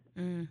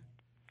women.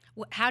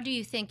 How do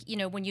you think,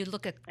 when you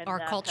look at our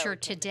culture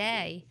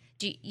today,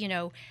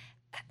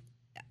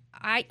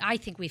 I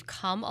think we've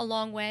come a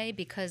long way,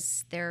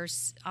 because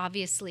there's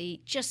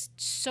obviously just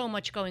so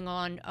much going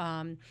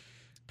on,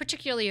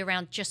 particularly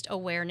around just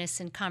awareness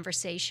and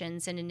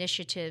conversations and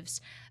initiatives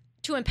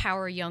to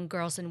empower young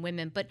girls and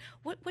women. But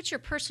what's your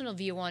personal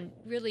view on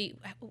really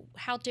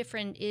how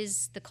different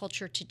is the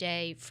culture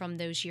today from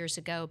those years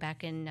ago,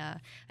 back in, I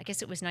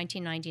guess it was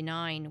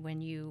 1999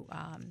 when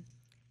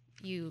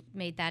you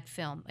made that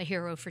film, A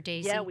Hero for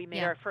Daisy? Yeah, we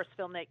made our first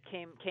film that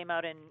came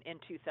out in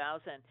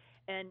 2000.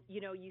 And,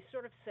 you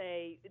sort of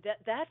say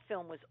that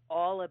film was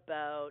all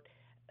about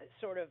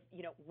sort of,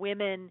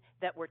 women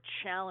that were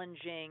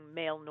challenging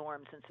male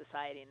norms in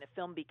society. And the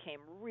film became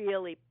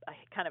really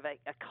kind of a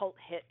cult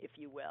hit, if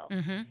you will.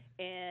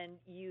 And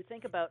you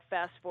think about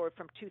fast forward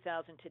from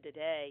 2000 to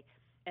today,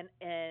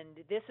 and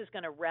this is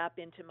going to wrap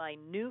into my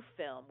new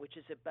film, which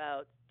is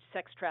about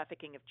sex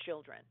trafficking of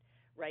children,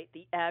 right?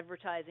 The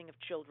advertising of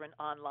children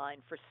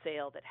online for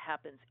sale that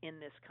happens in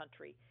this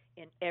country,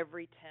 in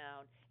every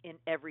town, in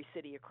every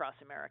city across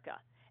America.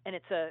 And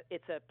it's a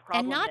problem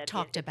and not that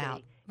talked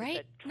about, right?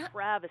 It's a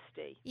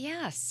travesty.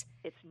 Yes.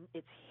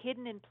 It's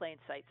hidden in plain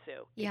sight,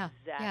 Sue. Yeah.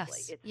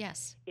 Exactly.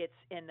 Yes. It's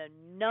in the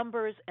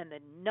numbers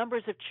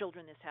of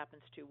children this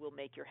happens to will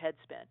make your head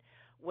spin.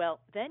 Well,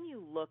 then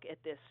you look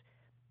at this,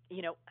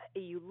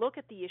 you look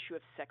at the issue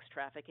of sex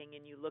trafficking,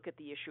 and you look at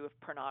the issue of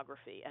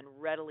pornography and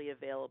readily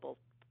available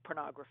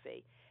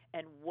pornography,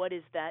 and what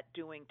is that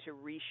doing to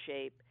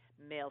reshape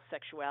male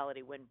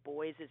sexuality when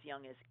boys as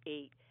young as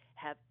 8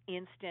 have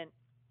instant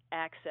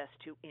access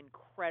to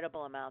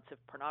incredible amounts of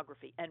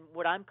pornography. And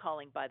what I'm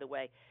calling, by the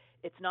way,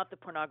 it's not the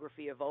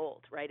pornography of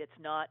old, right? It's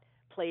not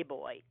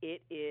Playboy.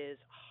 It is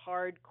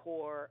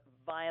hardcore,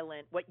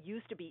 violent, what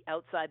used to be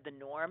outside the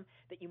norm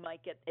that you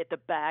might get at the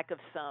back of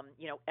some,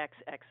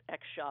 XXX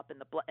shop in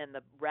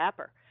the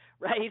wrapper,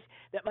 right?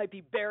 That might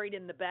be buried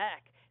in the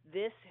back.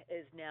 This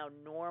is now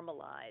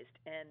normalized,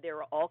 and there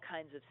are all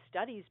kinds of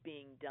studies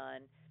being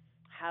done.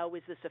 How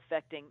is this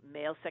affecting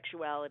male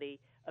sexuality,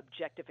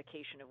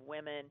 objectification of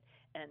women?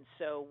 And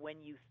so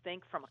when you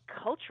think from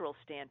a cultural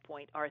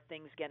standpoint, are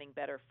things getting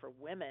better for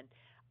women?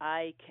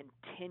 I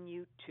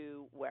continue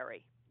to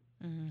worry.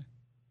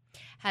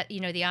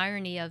 The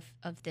irony of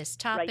this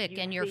topic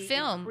and your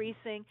film.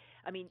 Increasing,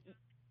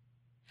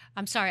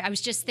 I'm sorry, I was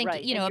just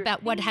thinking,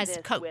 about what has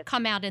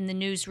come out in the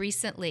news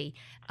recently.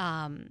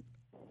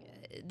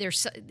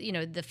 There's,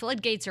 the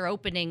floodgates are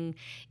opening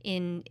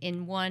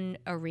in one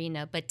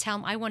arena, but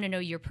I want to know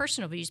your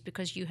personal views,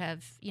 because you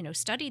have,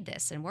 studied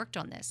this and worked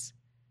on this.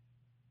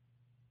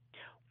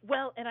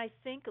 Well, and I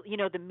think,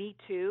 the Me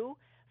Too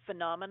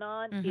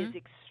phenomenon is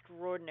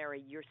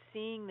extraordinary. You're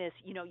seeing this,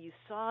 you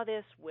saw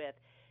this with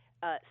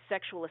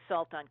sexual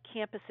assault on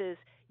campuses.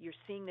 You're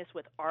seeing this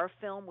with our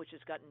film, which has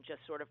gotten just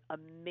sort of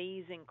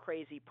amazing,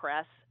 crazy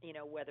press,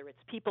 whether it's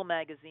People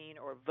magazine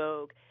or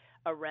Vogue,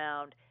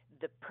 around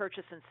the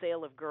purchase and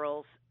sale of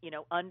girls,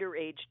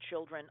 underage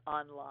children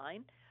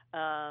online,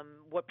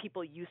 what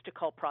people used to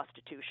call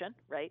prostitution,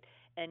 right?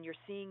 And you're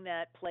seeing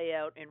that play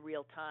out in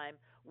real time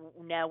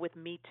now with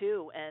Me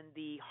Too and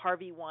the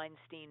Harvey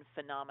Weinstein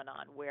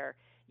phenomenon, where,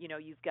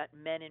 you've got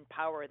men in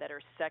power that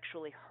are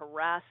sexually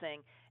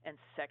harassing and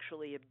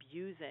sexually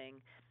abusing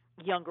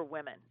younger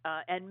women,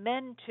 and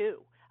men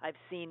too. I've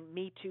seen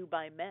Me Too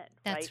by men.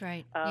 That's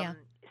right.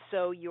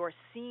 So you're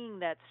seeing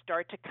that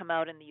start to come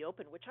out in the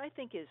open, which I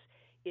think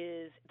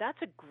is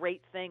that's a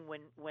great thing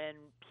when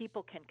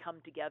people can come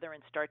together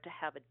and start to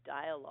have a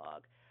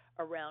dialogue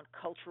around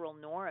cultural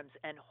norms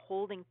and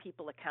holding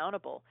people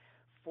accountable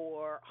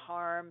for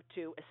harm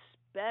to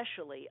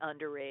especially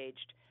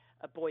underaged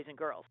boys and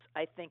girls.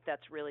 I think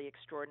that's really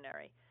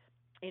extraordinary.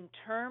 In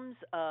terms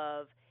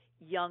of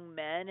young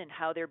men and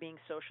how they're being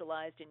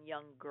socialized, and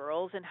young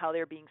girls and how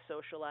they're being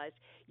socialized,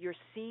 you're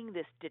seeing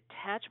this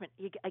detachment.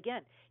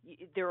 Again,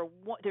 there's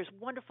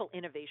wonderful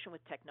innovation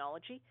with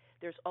technology.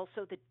 There's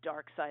also the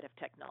dark side of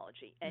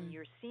technology, and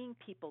you're seeing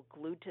people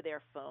glued to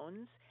their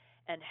phones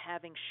and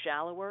having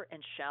shallower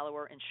and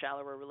shallower and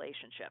shallower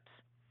relationships.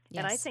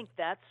 Yes. And I think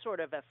that's sort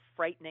of a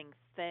frightening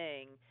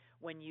thing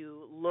when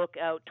you look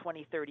out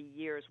 20, 30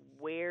 years.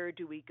 Where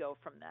do we go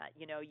from that?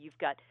 You know, you've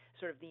got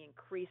sort of the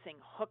increasing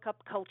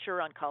hookup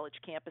culture on college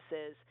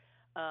campuses.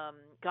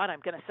 God,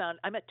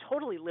 I'm a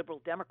totally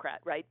liberal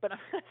Democrat, right? But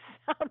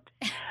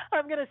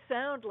I'm going to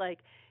sound like,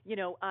 you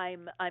know,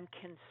 I'm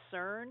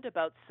concerned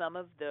about some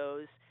of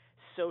those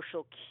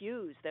social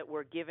cues that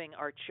we're giving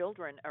our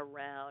children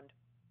around,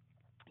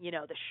 you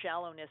know, the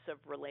shallowness of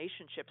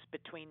relationships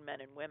between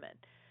men and women.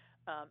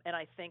 And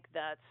I think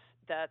that's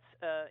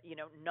you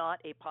know, not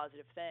a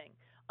positive thing.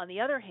 On the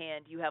other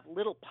hand, you have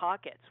little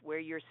pockets where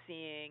you're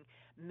seeing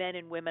men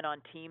and women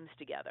on teams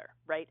together,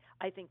 right?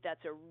 I think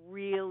that's a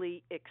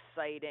really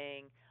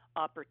exciting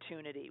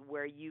opportunity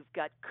where you've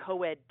got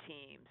co-ed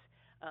teams.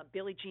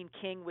 Billie Jean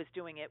King was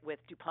doing it with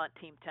DuPont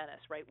Team Tennis,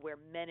 right, where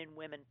men and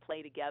women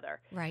play together.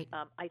 Right.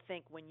 I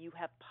think when you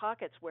have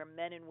pockets where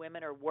men and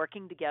women are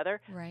working together,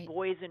 right,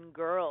 boys and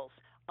girls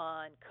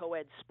on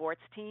co-ed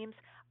sports teams,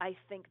 I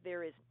think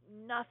there is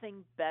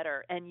nothing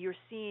better. And you're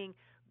seeing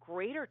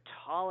greater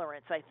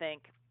tolerance, I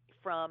think,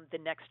 from the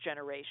next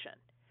generation,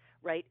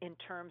 right, in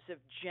terms of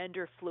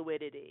gender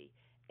fluidity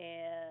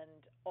and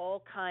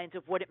all kinds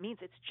of what it means.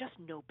 It's just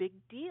no big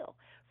deal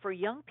for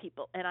young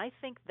people. And I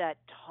think that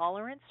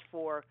tolerance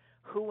for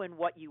who and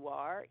what you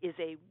are is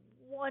a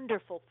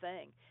wonderful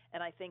thing.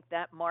 And I think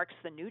that marks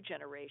the new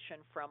generation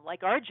from,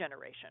 like, our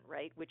generation,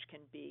 right, which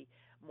can be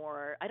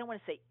more, I don't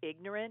want to say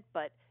ignorant,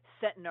 but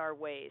set in our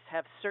ways,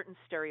 have certain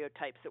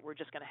stereotypes that we're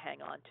just going to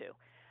hang on to.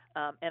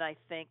 And I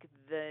think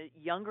the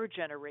younger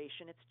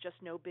generation, it's just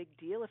no big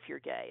deal if you're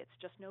gay. It's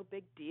just no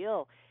big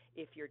deal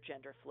if you're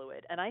gender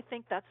fluid. And I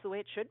think that's the way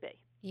it should be.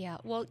 Yeah.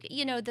 Well,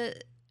 you know,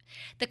 the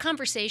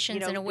conversations, you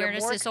know, and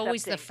awareness is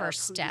always the accepting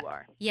first of who step. you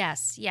are.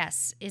 Yes,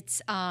 yes.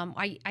 It's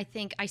I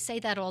think I say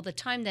that all the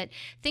time, that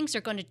things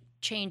are going to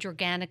change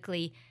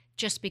organically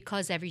just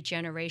because every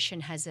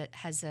generation has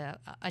a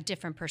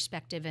different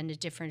perspective and a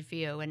different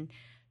view. And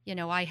you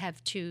know, I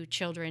have two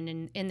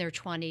children in their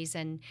 20s,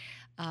 and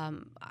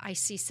I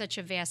see such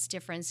a vast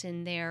difference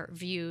in their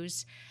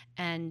views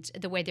and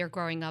the way they're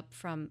growing up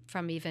from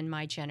even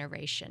my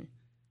generation.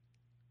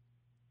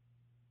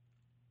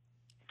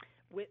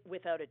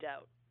 Without a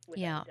doubt.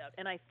 Yeah. A doubt.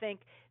 And I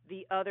think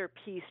the other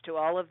piece to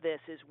all of this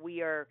is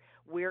we're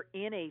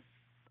in a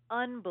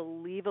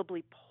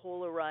unbelievably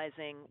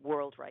polarizing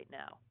world right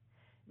now.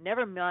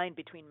 Never mind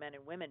between men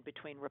and women,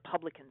 between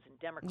Republicans and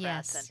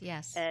Democrats. Yes,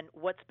 yes. And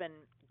what's been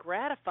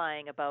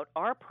gratifying about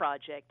our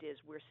project is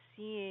we're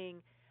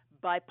seeing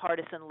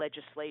bipartisan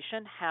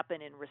legislation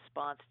happen in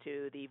response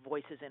to the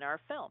voices in our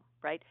film,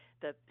 right?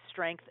 The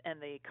strength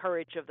and the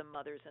courage of the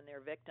mothers and their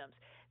victims.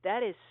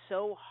 That is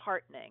so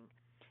heartening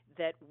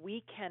that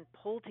we can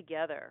pull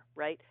together,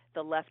 right,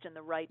 the left and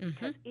the right,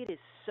 because it is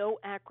so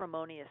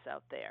acrimonious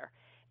out there.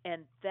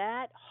 And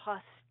that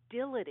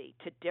hostility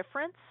to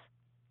difference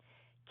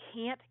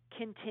can't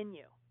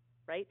continue,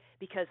 right?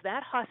 Because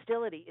that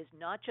hostility is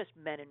not just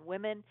men and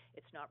women,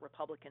 it's not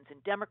Republicans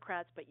and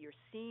Democrats, but you're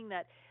seeing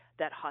that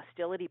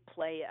hostility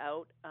play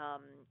out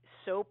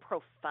so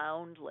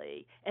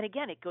profoundly. And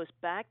again, it goes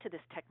back to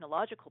this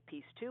technological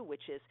piece too,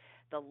 which is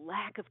the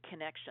lack of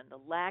connection, the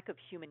lack of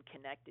human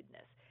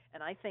connectedness.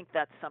 And I think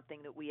that's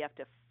something that we have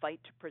to fight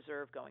to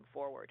preserve going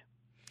forward.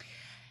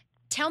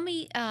 Tell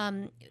me,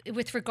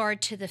 with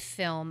regard to the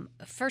film,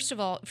 first of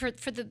all, for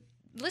the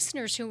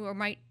listeners who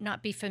might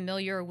not be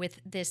familiar with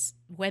this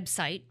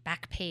website,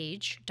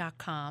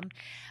 Backpage.com,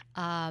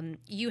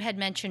 you had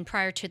mentioned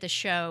prior to the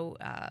show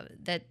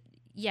that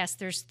yes,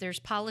 there's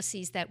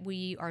policies that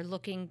we are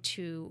looking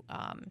to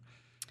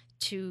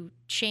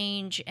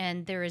change,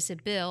 and there is a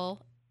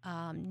bill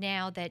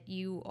now that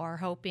you are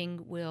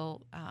hoping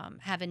will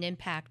have an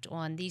impact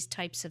on these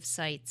types of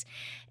sites.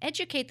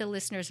 Educate the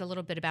listeners a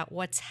little bit about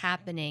what's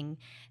happening,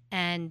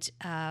 and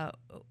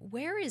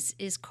where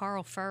is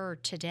Carl Furrer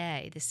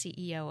today, the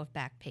CEO of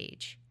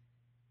Backpage?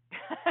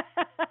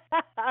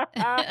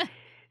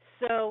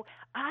 So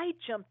I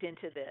jumped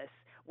into this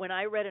when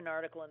I read an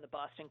article in the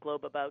Boston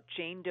Globe about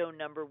Jane Doe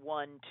number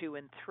 1, 2,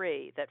 and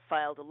 3 that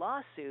filed a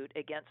lawsuit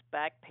against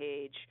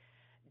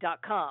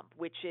Backpage.com,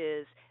 which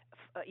is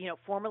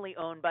formerly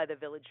owned by the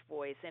Village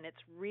Voice, and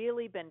it's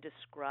really been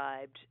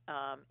described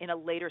in a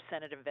later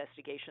Senate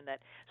investigation that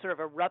sort of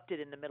erupted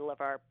in the middle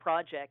of our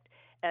project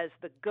as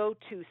the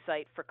go-to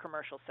site for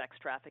commercial sex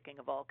trafficking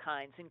of all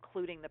kinds,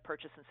 including the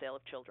purchase and sale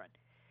of children.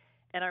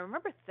 And I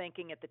remember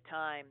thinking at the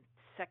time,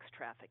 sex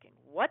trafficking,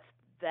 what's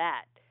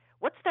that?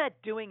 what's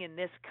that doing in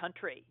this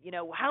country?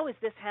 How is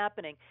this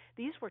happening?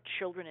 These were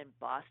children in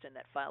Boston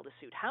that filed a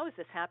suit. How is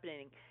this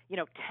happening,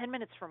 10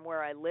 minutes from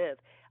where I live?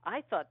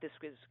 I thought this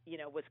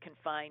was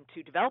confined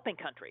to developing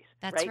countries.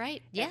 That's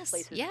right. And Yes.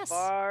 places Yes.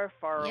 far,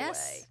 far Yes.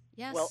 away.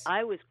 Yes. Well,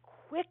 I was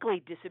quickly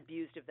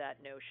disabused of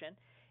that notion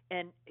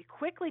and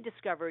quickly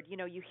discovered,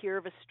 you hear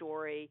of a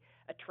story,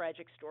 a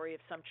tragic story of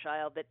some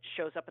child that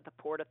shows up at the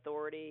Port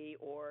Authority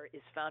or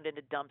is found in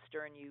a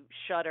dumpster, and you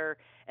shudder,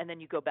 and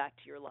then you go back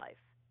to your life,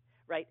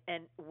 right?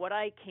 And what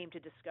I came to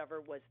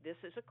discover was this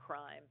is a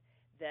crime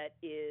that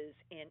is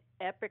in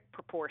epic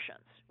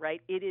proportions,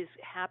 right? It is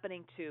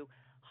happening to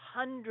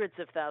hundreds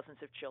of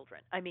thousands of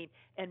children. I mean,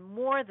 and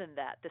more than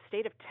that, the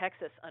state of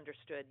Texas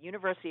understood,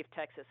 University of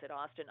Texas at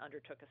Austin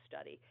undertook a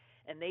study,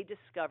 and they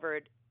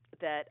discovered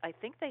that I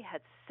think they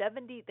had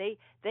 70, they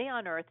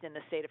unearthed in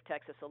the state of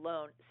Texas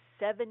alone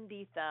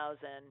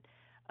 70,000,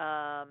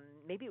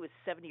 maybe it was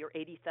 70 or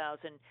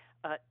 80,000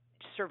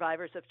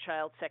 survivors of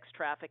child sex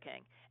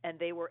trafficking, and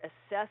they were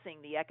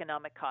assessing the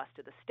economic cost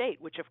to the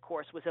state, which of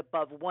course was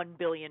above $1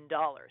 billion,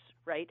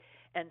 right?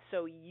 And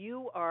so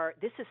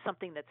this is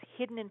something that's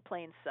hidden in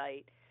plain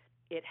sight.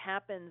 It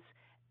happens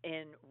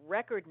in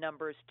record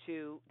numbers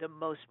to the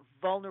most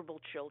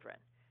vulnerable children.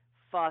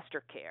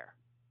 Foster care,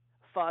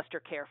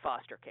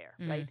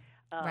 right?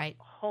 Right.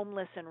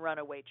 Homeless and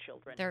runaway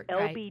children, Right.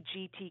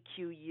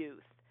 LGBTQ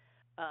youth,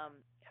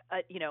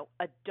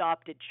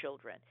 adopted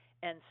children.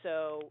 And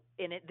so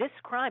this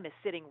crime is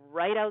sitting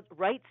right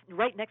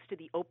next to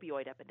the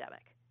opioid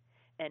epidemic,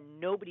 and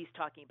nobody's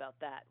talking about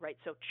that, right?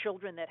 So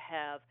children that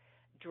have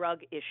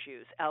drug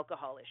issues,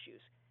 alcohol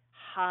issues,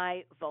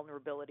 high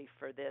vulnerability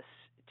for this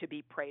to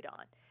be preyed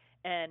on.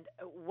 And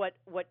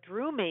what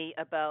drew me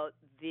about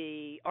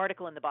the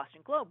article in the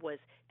Boston Globe was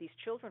these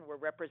children were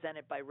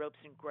represented by Ropes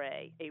and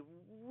Gray, a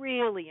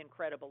really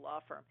incredible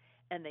law firm,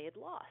 and they had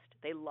lost.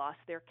 They lost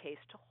their case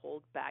to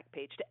hold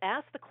Backpage, to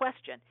ask the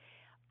question,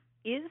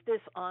 is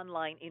this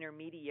online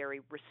intermediary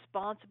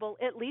responsible,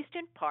 at least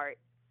in part,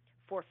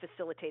 for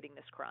facilitating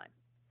this crime?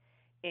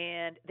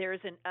 And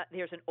there's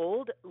an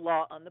old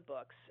law on the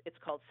books. It's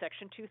called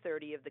Section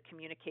 230 of the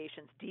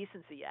Communications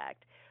Decency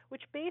Act,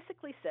 which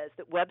basically says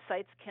that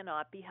websites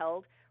cannot be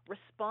held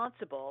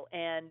responsible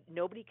and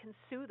nobody can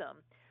sue them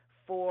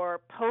for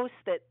posts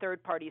that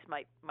third parties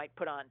might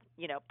put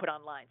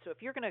online. So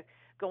if you're going to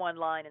go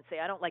online and say,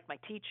 I don't like my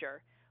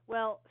teacher,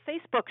 well,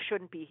 Facebook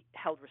shouldn't be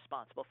held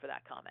responsible for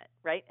that comment,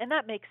 right? And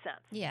that makes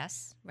sense.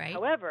 Yes, right.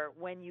 However,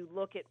 when you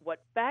look at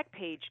what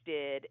Backpage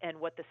did and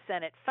what the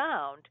Senate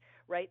found,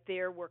 right,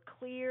 there was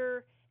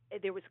clear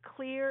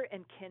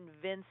and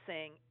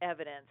convincing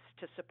evidence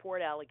to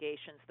support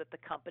allegations that the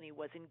company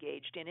was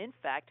engaged in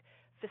fact,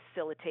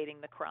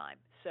 facilitating the crime.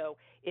 So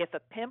if a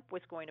pimp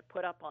was going to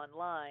put up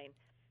online,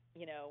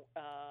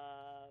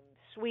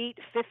 sweet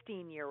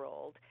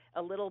 15-year-old,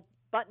 a little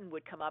button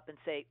would come up and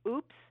say,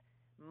 oops,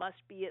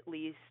 must be at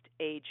least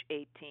age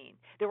 18.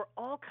 There were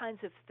all kinds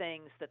of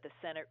things that the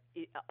Senate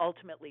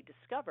ultimately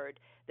discovered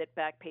that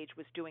Backpage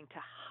was doing to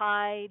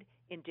hide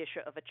indicia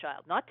of a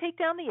child. Not take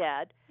down the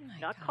ad,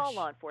 call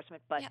law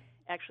enforcement, but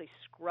actually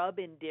scrub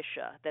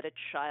indicia that a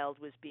child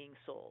was being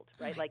sold,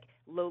 right? Like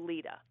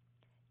Lolita,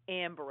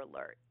 Amber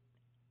Alert.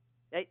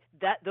 Right?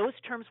 Those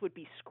terms would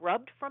be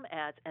scrubbed from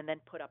ads and then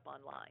put up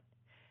online.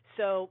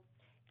 So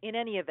in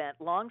any event,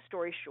 long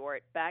story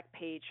short,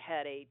 Backpage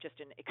had just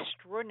an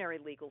extraordinary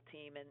legal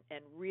team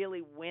and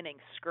really winning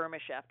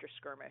skirmish after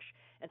skirmish.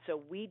 And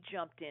so we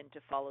jumped in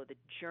to follow the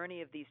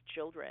journey of these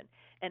children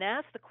and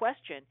ask the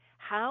question,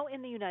 how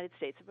in the United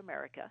States of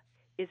America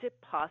is it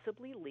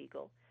possibly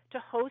legal to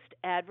host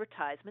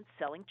advertisements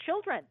selling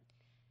children?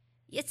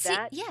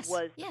 That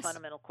was the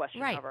fundamental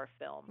question of our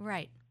film.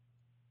 Right.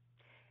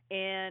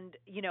 And,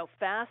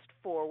 fast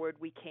forward,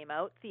 we came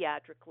out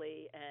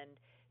theatrically and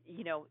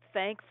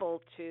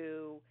thankful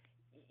to,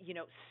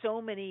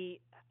 so many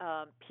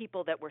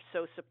people that were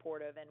so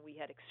supportive, and we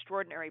had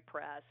extraordinary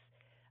press,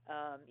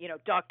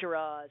 Dr.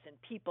 Oz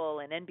and People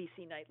and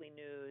NBC Nightly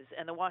News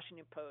and the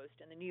Washington Post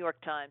and the New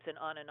York Times and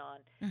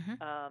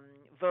on,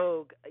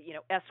 Vogue,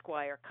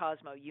 Esquire,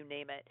 Cosmo, you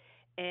name it.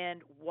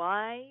 And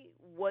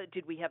what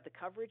did we have the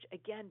coverage?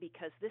 Again,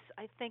 because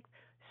I think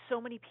so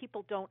many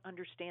people don't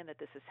understand that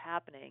this is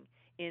happening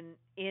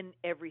in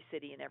every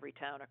city and every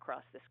town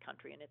across this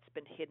country, and it's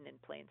been hidden in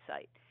plain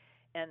sight.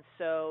 And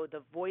so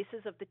the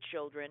voices of the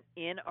children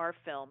in our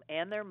film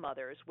and their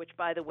mothers, which,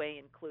 by the way,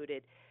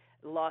 included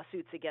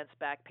lawsuits against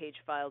Backpage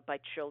filed by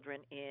children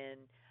in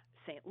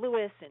St.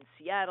 Louis, in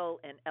Seattle,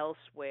 and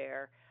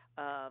elsewhere,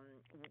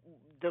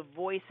 the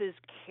voices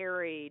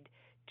carried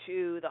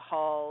to the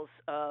halls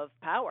of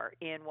power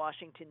in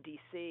Washington,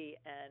 D.C.,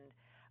 and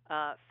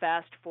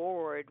fast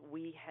forward,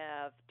 we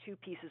have two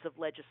pieces of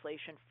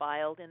legislation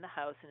filed in the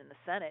House and in the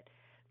Senate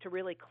to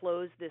really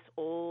close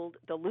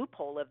the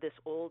loophole of this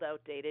old,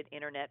 outdated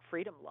internet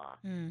freedom law,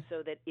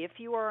 so that if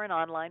you are an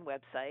online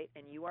website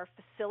and you are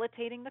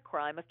facilitating the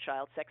crime of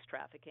child sex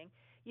trafficking,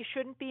 you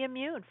shouldn't be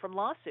immune from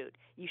lawsuit.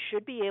 You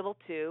should be able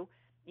to,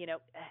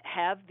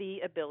 have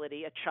the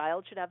ability, a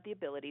child should have the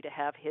ability to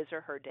have his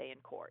or her day in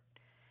court.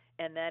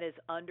 and that is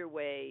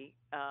underway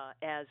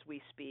as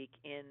we speak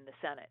in the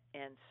Senate.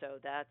 And so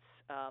that's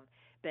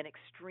been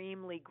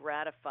extremely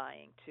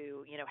gratifying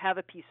to have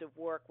a piece of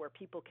work where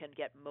people can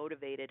get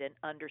motivated and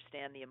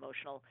understand the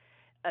emotional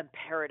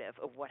imperative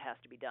of what has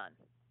to be done.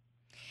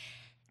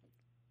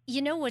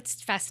 You know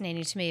what's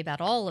fascinating to me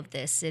about all of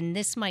this, and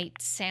this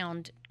might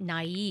sound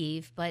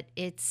naive, but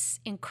it's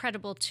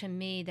incredible to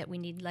me that we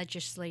need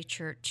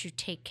legislature to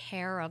take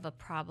care of a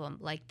problem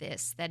like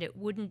this, that it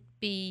wouldn't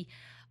be,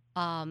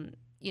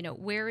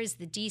 where is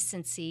the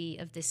decency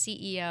of the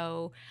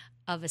CEO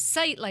of a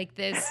site like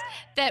this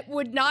that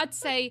would not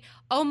say,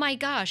 oh my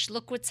gosh,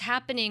 look what's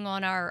happening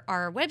on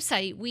our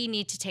website. We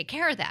need to take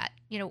care of that.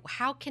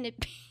 How can it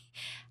be?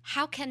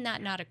 How can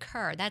that not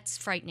occur? That's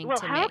frightening to me.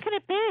 Well, how can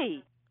it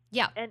be?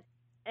 Yeah.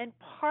 And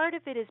part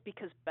of it is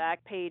because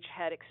Backpage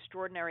had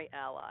extraordinary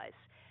allies,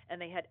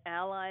 and they had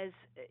allies,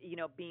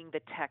 being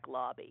the tech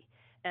lobby.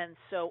 And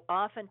so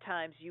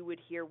oftentimes you would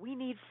hear, we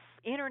need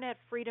internet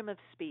freedom of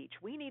speech.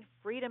 We need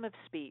freedom of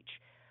speech.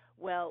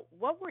 Well,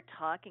 what we're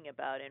talking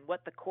about and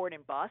what the court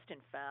in Boston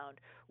found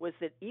was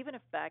that even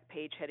if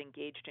Backpage had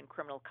engaged in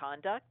criminal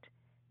conduct,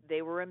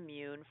 they were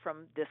immune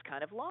from this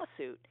kind of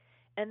lawsuit.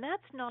 And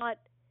that's not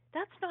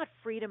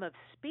freedom of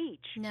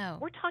speech. No.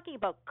 We're talking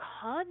about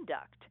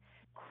conduct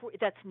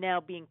that's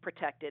now being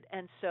protected.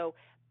 And so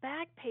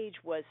Backpage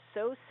was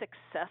so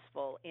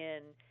successful in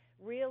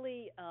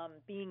really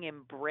being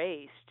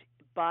embraced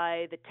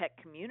by the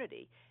tech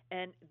community.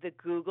 And the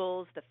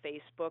Googles, the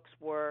Facebooks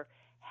were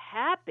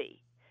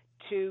happy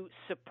to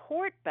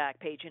support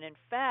Backpage. And in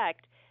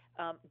fact,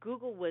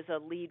 Google was a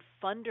lead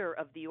funder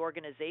of the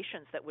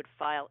organizations that would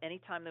file,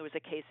 anytime there was a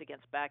case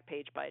against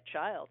Backpage by a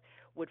child,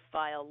 would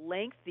file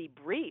lengthy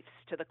briefs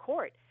to the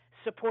court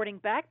supporting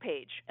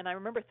Backpage. And I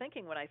remember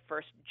thinking when I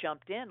first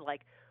jumped in,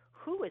 like,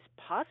 who is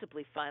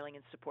possibly filing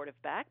in support of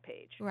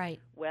Backpage? Right.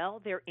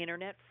 Well, they're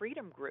internet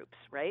freedom groups,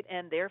 right?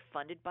 And they're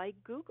funded by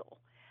Google.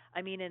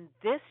 I mean, in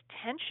this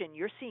tension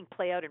you're seeing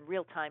play out in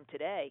real time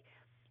today,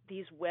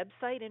 these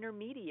website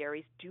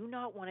intermediaries do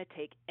not want to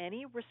take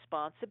any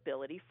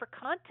responsibility for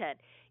content,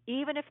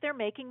 even if they're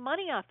making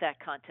money off that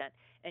content.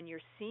 And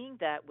you're seeing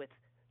that with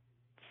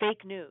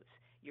fake news.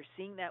 You're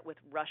seeing that with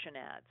Russian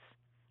ads.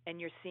 And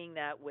you're seeing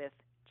that with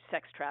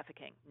sex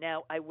trafficking.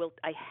 Now, I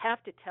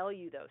have to tell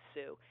you, though,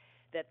 Sue,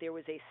 that there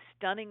was a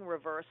stunning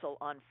reversal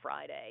on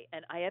Friday.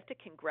 And I have to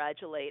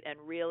congratulate and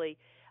really,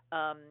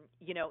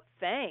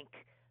 thank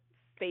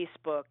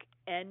Facebook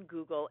and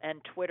Google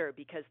and Twitter,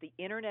 because the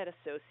Internet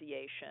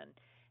Association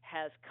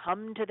has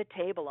come to the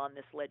table on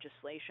this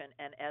legislation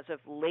and as of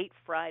late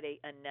Friday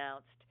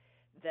announced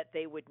that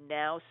they would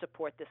now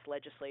support this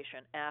legislation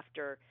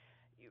after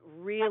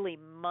really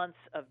months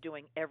of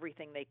doing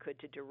everything they could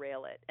to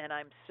derail it. And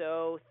I'm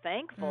so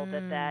thankful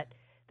that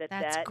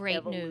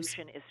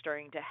evolution is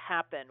starting to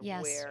happen.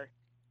 Yes. Where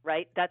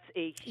right? That's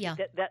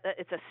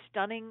it's a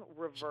stunning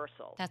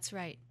reversal. That's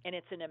right. And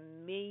it's an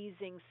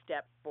amazing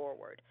step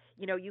forward.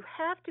 You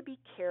have to be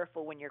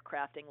careful when you're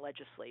crafting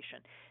legislation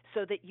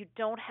so that you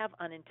don't have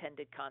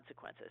unintended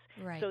consequences.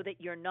 Right. So that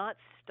you're not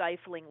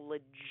stifling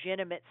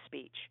legitimate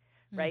speech,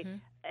 right?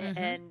 Mm-hmm.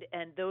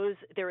 And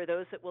there are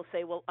those that will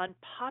say, well,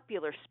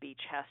 unpopular speech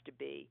has to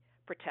be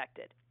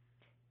protected.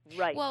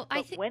 Right. Well,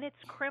 but when it's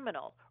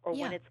criminal or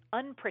when it's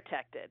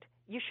unprotected,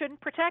 you shouldn't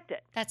protect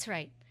it. That's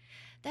right.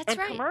 And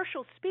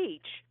commercial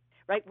speech,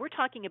 right, we're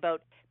talking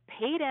about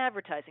paid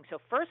advertising. So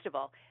first of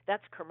all,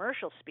 that's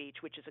commercial speech,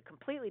 which is a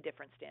completely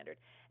different standard.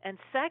 And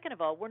second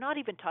of all, we're not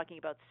even talking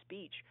about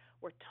speech.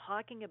 We're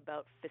talking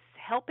about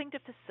helping to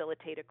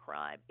facilitate a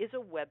crime. Is a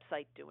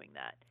website doing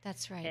that?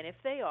 That's right. And if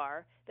they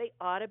are, they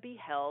ought to be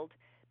held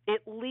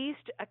at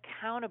least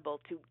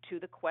accountable to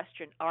the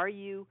question, are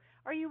you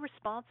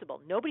responsible?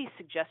 Nobody's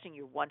suggesting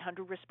you're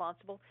 100%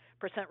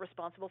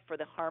 responsible for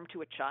the harm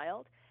to a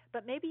child.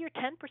 But maybe you're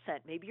 10%,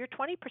 maybe you're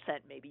 20%,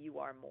 maybe you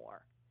are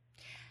more.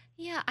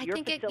 Yeah, you're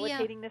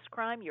facilitating this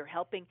crime. You're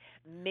helping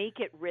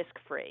make it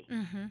risk-free.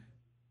 Mm-hmm.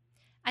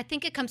 I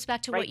think it comes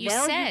back to right what you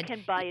now said. You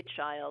can buy a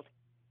child.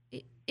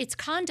 It's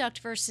conduct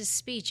versus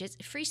speech.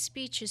 Free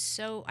speech is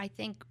so, I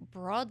think,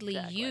 broadly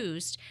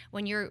used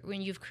when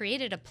you've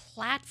created a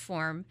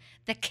platform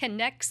that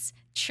connects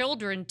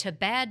children to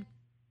bad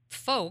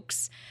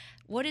folks.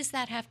 What does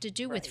that have to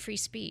do with free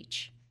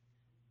speech?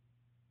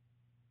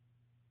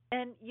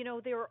 And,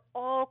 there are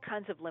all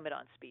kinds of limit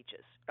on speech,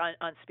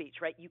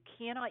 right? You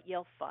cannot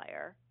yell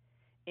fire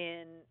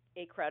in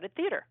a crowded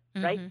theater,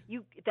 right?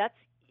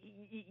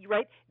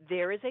 Right?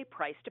 There is a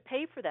price to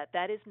pay for that.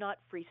 That is not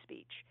free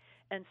speech.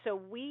 And so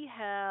we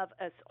have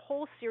a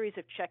whole series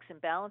of checks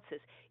and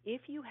balances.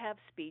 If you have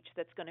speech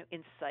that's going to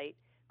incite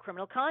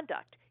criminal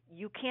conduct,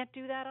 you can't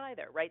do that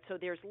either, right? So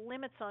there's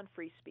limits on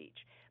free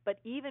speech. But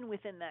even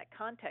within that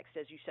context,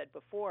 as you said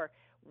before,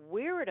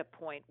 we're at a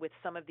point with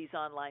some of these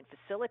online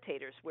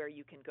facilitators where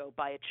you can go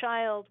buy a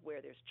child,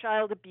 where there's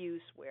child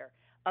abuse, where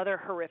other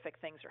horrific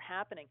things are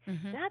happening.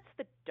 Mm-hmm. That's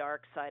the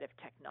dark side of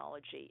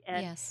technology.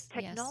 And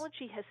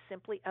technology has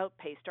simply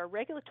outpaced our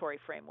regulatory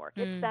framework.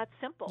 It's that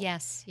simple.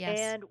 Yes.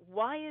 And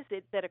why is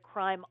it that a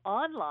crime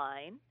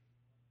online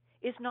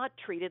is not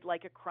treated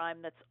like a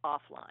crime that's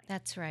offline.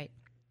 That's right.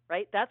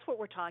 Right? That's what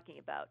we're talking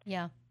about.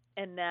 Yeah.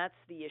 And that's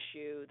the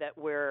issue that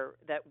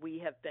we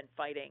have been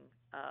fighting,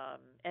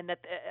 and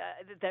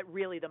that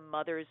really the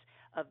mothers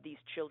of these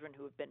children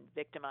who have been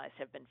victimized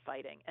have been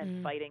fighting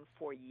and fighting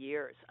for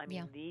years. I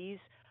mean, these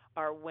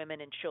are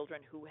women and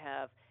children who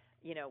have,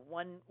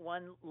 one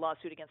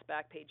lawsuit against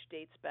Backpage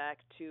dates back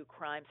to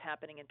crimes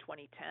happening in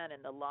 2010,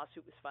 and the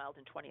lawsuit was filed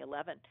in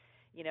 2011.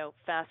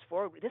 Fast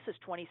forward, this is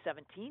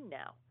 2017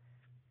 now,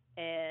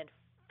 and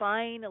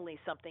finally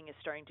something is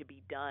starting to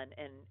be done,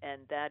 and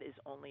that is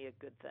only a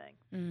good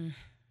thing.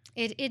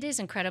 It is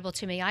incredible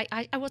to me.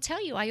 I will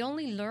tell you, I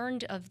only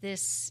learned of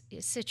this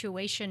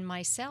situation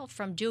myself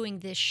from doing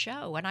this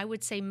show, and I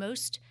would say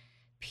most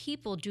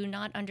people do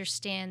not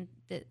understand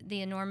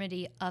the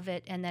enormity of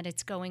it, and that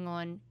it's going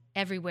on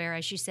everywhere,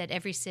 as you said,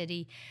 every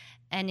city,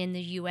 and in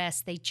the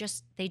U.S. They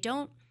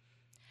don't.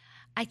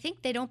 I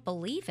think they don't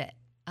believe it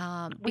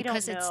because we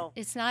don't know.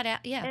 It's not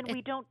and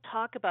we don't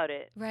talk about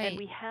it, right.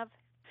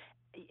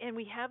 And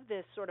we have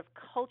this sort of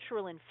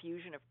cultural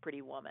infusion of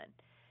Pretty Woman,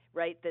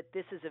 right? That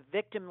this is a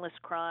victimless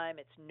crime,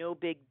 it's no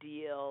big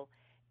deal.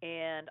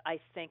 And I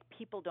think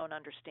people don't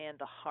understand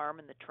the harm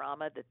and the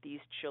trauma that these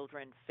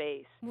children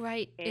face.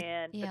 Right.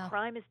 And the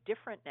crime is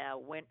different now.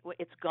 When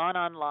it's gone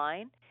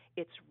online,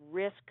 it's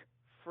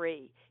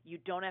risk-free. You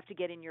don't have to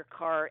get in your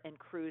car and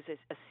cruise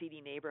a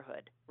seedy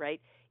neighborhood,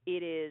 right?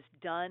 It is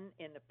done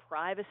in the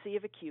privacy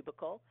of a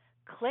cubicle.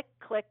 Click,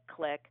 click,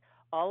 click.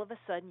 All of a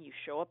sudden you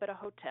show up at a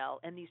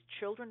hotel, and these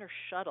children are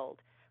shuttled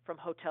from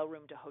hotel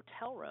room to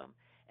hotel room,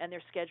 and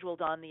they're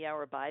scheduled on the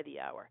hour by the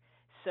hour.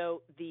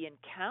 So the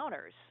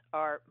encounters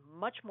are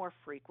much more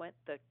frequent.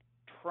 The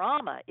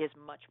trauma is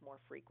much more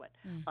frequent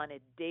on a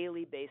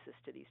daily basis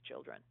to these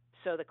children.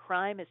 So the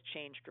crime has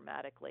changed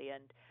dramatically,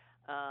 and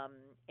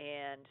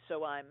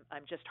so I'm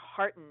just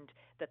heartened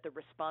that the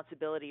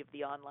responsibility of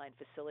the online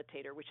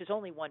facilitator, which is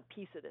only one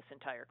piece of this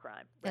entire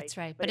crime. Right? That's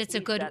right, but it's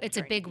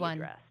a big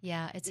one.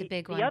 Yeah, it's a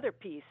big one. The other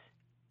piece,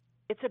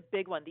 it's a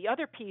big one. The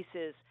other piece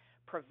is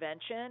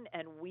prevention,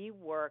 and we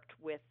worked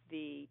with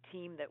the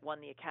team that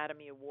won the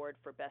Academy Award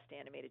for Best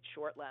Animated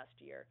Short last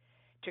year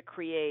to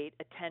create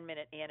a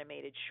 10-minute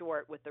animated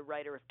short with the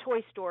writer of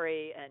Toy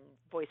Story and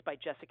voiced by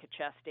Jessica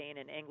Chastain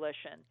in English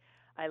and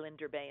Eileen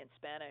Derbay in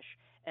Spanish.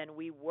 And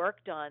we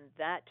worked on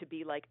that to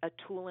be like a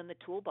tool in the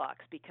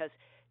toolbox, because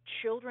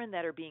children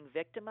that are being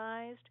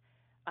victimized,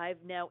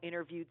 I've now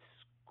interviewed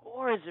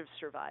scores of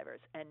survivors,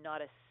 and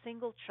not a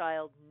single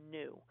child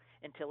knew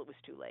until it was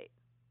too late.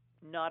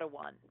 Not a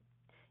one.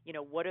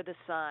 What are the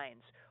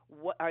signs?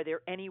 Are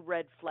there any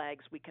red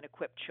flags we can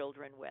equip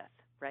children with,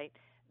 right?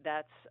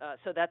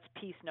 So that's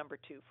piece number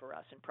 2 for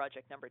us, and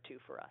project number 2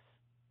 for us.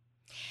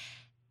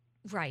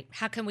 Right.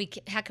 How can we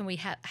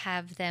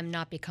have them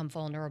not become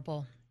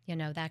vulnerable?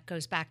 That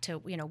goes back to,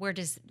 where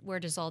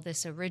does all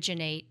this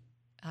originate?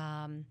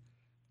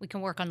 We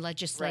can work on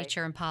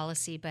legislature and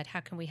policy, but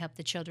how can we help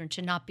the children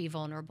to not be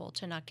vulnerable,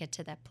 to not get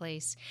to that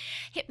place?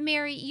 Hey,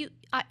 Mary,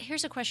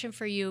 here's a question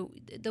for you.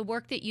 The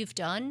work that you've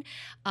done,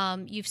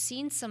 you've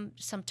seen some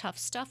tough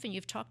stuff, and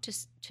you've talked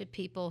to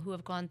people who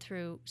have gone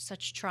through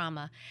such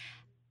trauma.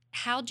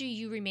 How do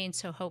you remain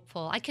so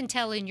hopeful? I can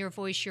tell in your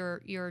voice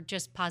you're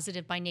just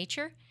positive by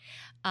nature,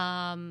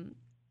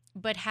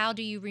 but how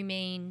do you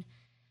remain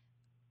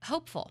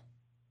hopeful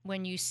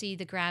when you see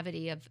the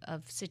gravity of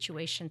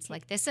situations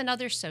like this and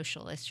other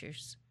social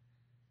issues?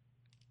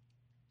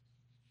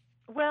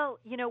 Well,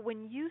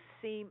 when you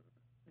see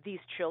these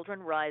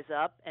children rise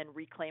up and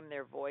reclaim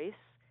their voice,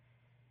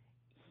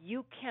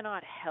 you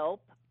cannot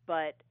help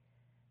but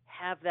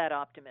have that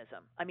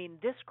optimism. I mean,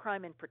 this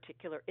crime in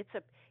particular, it's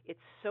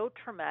so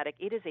traumatic.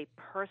 It is a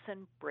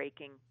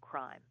person-breaking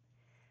crime.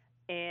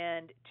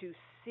 And to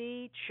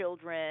see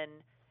children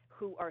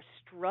who are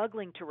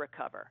struggling to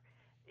recover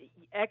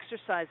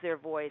exercise their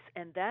voice,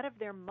 and that of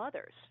their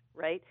mothers,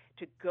 right,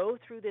 to go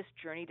through this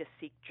journey to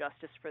seek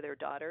justice for their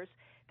daughters,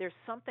 there's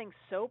something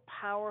so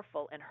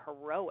powerful and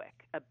heroic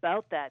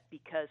about that,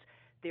 because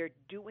they're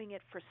doing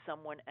it for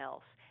someone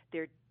else.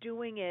 They're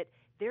doing it.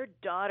 Their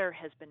daughter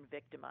has been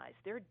victimized.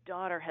 Their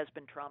daughter has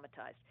been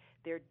traumatized.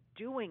 They're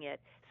doing it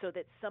so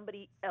that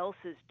somebody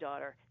else's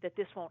daughter, that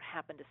this won't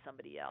happen to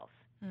somebody else.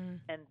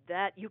 And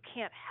that you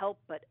can't help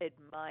but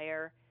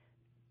admire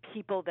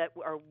people that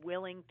are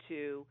willing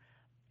to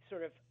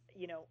sort of,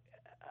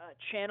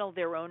 channel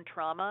their own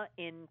trauma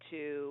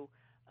into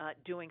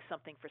doing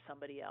something for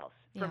somebody else.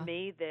 For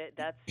me,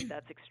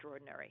 that's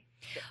extraordinary.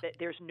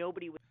 There's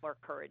nobody with more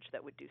courage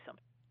that would do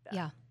something like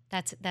that.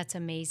 Yeah, that's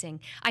amazing.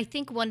 I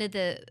think one of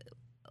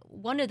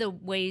the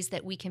ways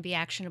that we can be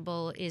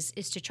actionable is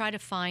to try to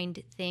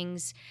find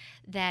things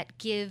that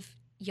give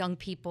young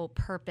people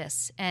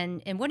purpose.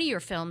 And in one of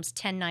your films,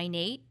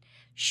 1098,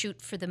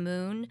 Shoot for the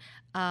Moon,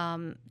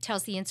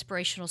 tells the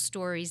inspirational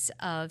stories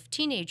of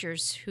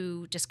teenagers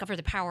who discover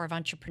the power of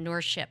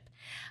entrepreneurship.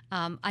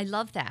 I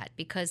love that,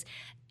 because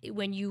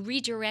when you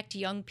redirect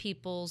young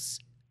people's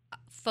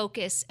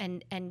focus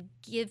and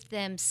give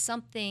them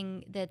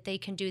something that they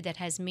can do that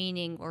has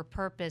meaning or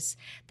purpose,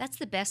 that's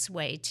the best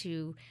way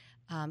to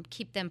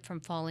keep them from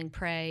falling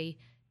prey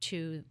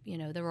to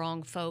the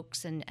wrong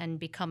folks and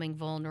becoming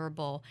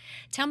vulnerable.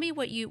 Tell me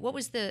what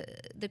was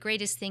the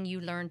greatest thing you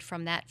learned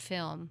from that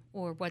film,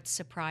 or what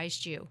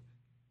surprised you?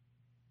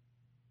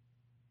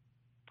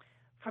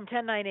 From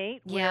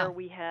 1098, Yeah. where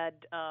we had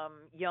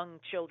young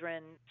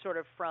children sort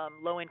of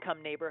from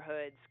low-income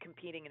neighborhoods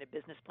competing in a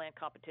business plan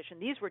competition.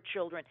 These were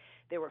children.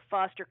 They were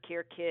foster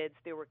care kids.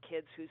 They were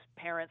kids whose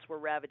parents were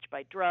ravaged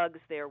by drugs.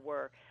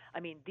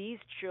 These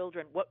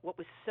children,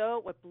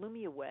 what blew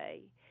me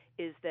away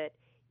is that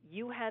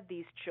you had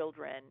these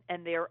children,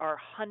 and there are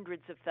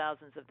hundreds of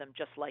thousands of them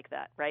just like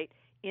that, right,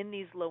 in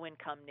these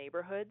low-income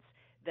neighborhoods,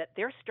 that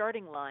their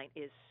starting line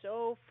is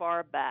so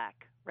far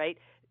back, right,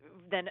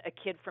 than a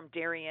kid from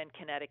Darien,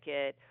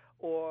 Connecticut,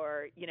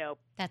 or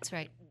That's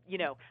right.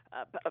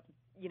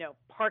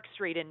 Park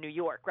Street in New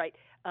York, right?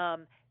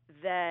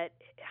 That,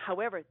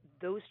 however,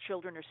 those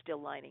children are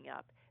still lining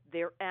up.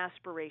 They're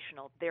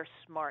aspirational. They're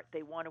smart.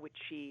 They want to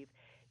achieve.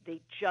 They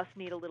just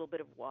need a little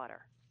bit of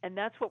water, and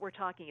that's what we're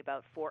talking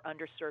about for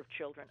underserved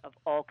children of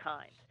all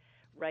kinds,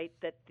 right?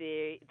 That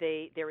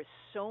there is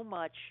so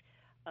much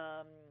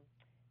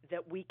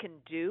that we can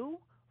do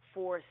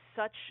for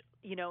such,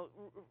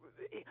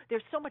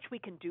 there's so much we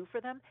can do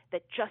for them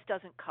that just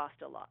doesn't cost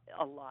a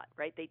lot,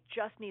 right? They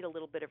just need a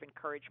little bit of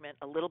encouragement,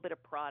 a little bit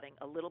of prodding,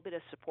 a little bit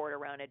of support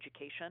around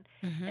education,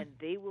 and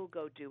they will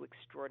go do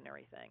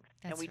extraordinary things.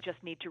 And we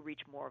just need to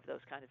reach more of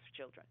those kinds of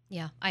children.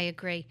 Yeah, I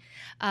agree.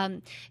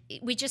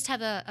 We just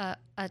have a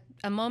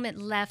moment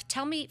left.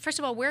 Tell me, first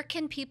of all, where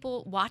can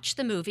people watch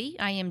the movie,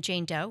 I Am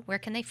Jane Doe? Where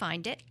can they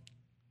find it?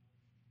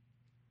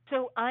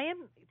 So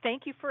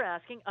thank you for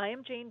asking. I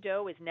Am Jane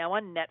Doe is now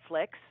on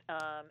Netflix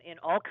in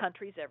all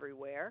countries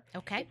everywhere.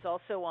 Okay. It's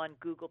also on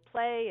Google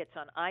Play. It's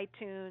on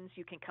iTunes.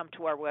 You can come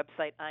to our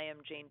website,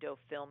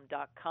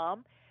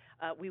 IamJaneDoeFilm.com.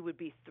 We would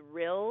be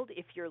thrilled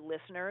if your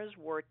listeners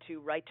were to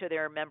write to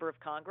their member of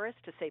Congress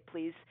to say,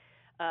 please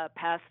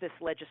pass this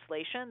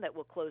legislation that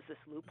will close this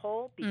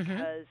loophole,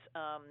 because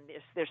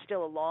there's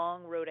still a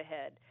long road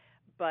ahead.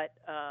 But,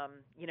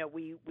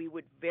 we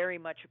would very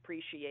much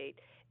appreciate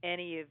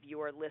any of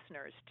your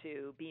listeners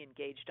to be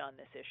engaged on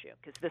this issue,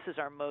 because this is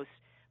our most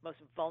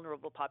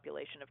vulnerable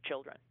population of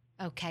children.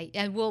 Okay,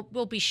 and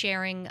we'll be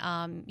sharing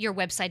your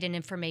website and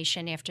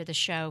information after the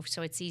show,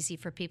 so it's easy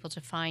for people to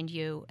find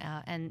you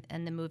and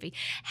the movie.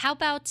 How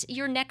about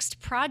your next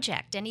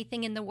project?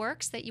 Anything in the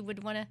works that you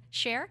would want to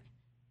share?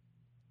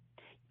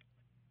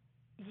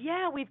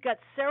 Yeah, we've got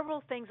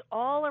several things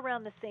all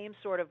around the same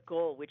sort of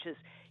goal, which is,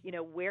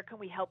 where can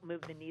we help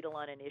move the needle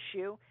on an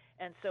issue?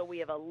 And so we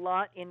have a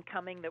lot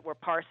incoming that we're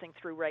parsing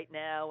through right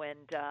now, and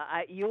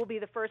you will be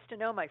the first to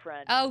know, my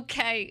friend.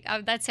 Okay,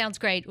 that sounds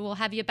great. We'll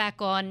have you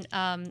back on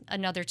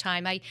another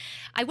time. I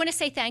want to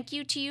say thank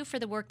you to you for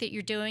the work that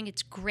you're doing.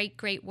 It's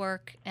great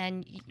work,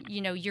 and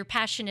you're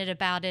passionate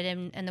about it,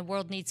 and the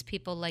world needs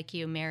people like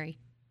you, Mary.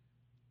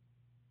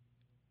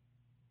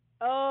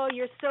 Oh,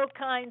 you're so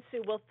kind,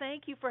 Sue. Well,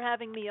 thank you for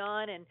having me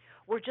on, and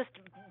we're just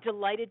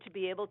delighted to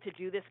be able to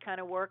do this kind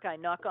of work. I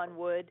knock on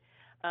wood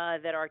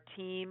that our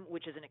team,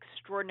 which is an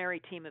extraordinary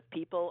team of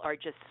people, are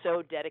just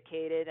so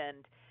dedicated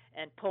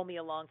and pull me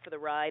along for the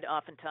ride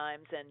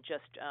oftentimes, and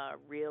just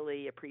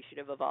really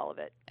appreciative of all of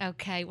it.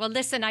 Okay. Well,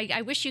 listen,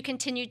 I wish you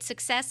continued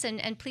success,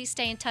 and please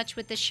stay in touch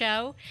with the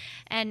show.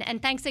 And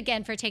thanks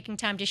again for taking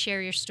time to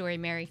share your story,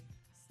 Mary.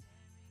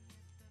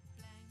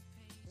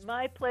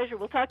 My pleasure.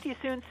 We'll talk to you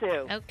soon,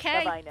 Sue.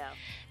 Okay. Bye-bye now.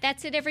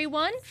 That's it,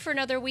 everyone, for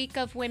another week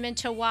of Women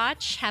to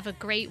Watch. Have a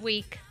great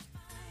week.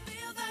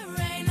 Feel the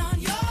rain.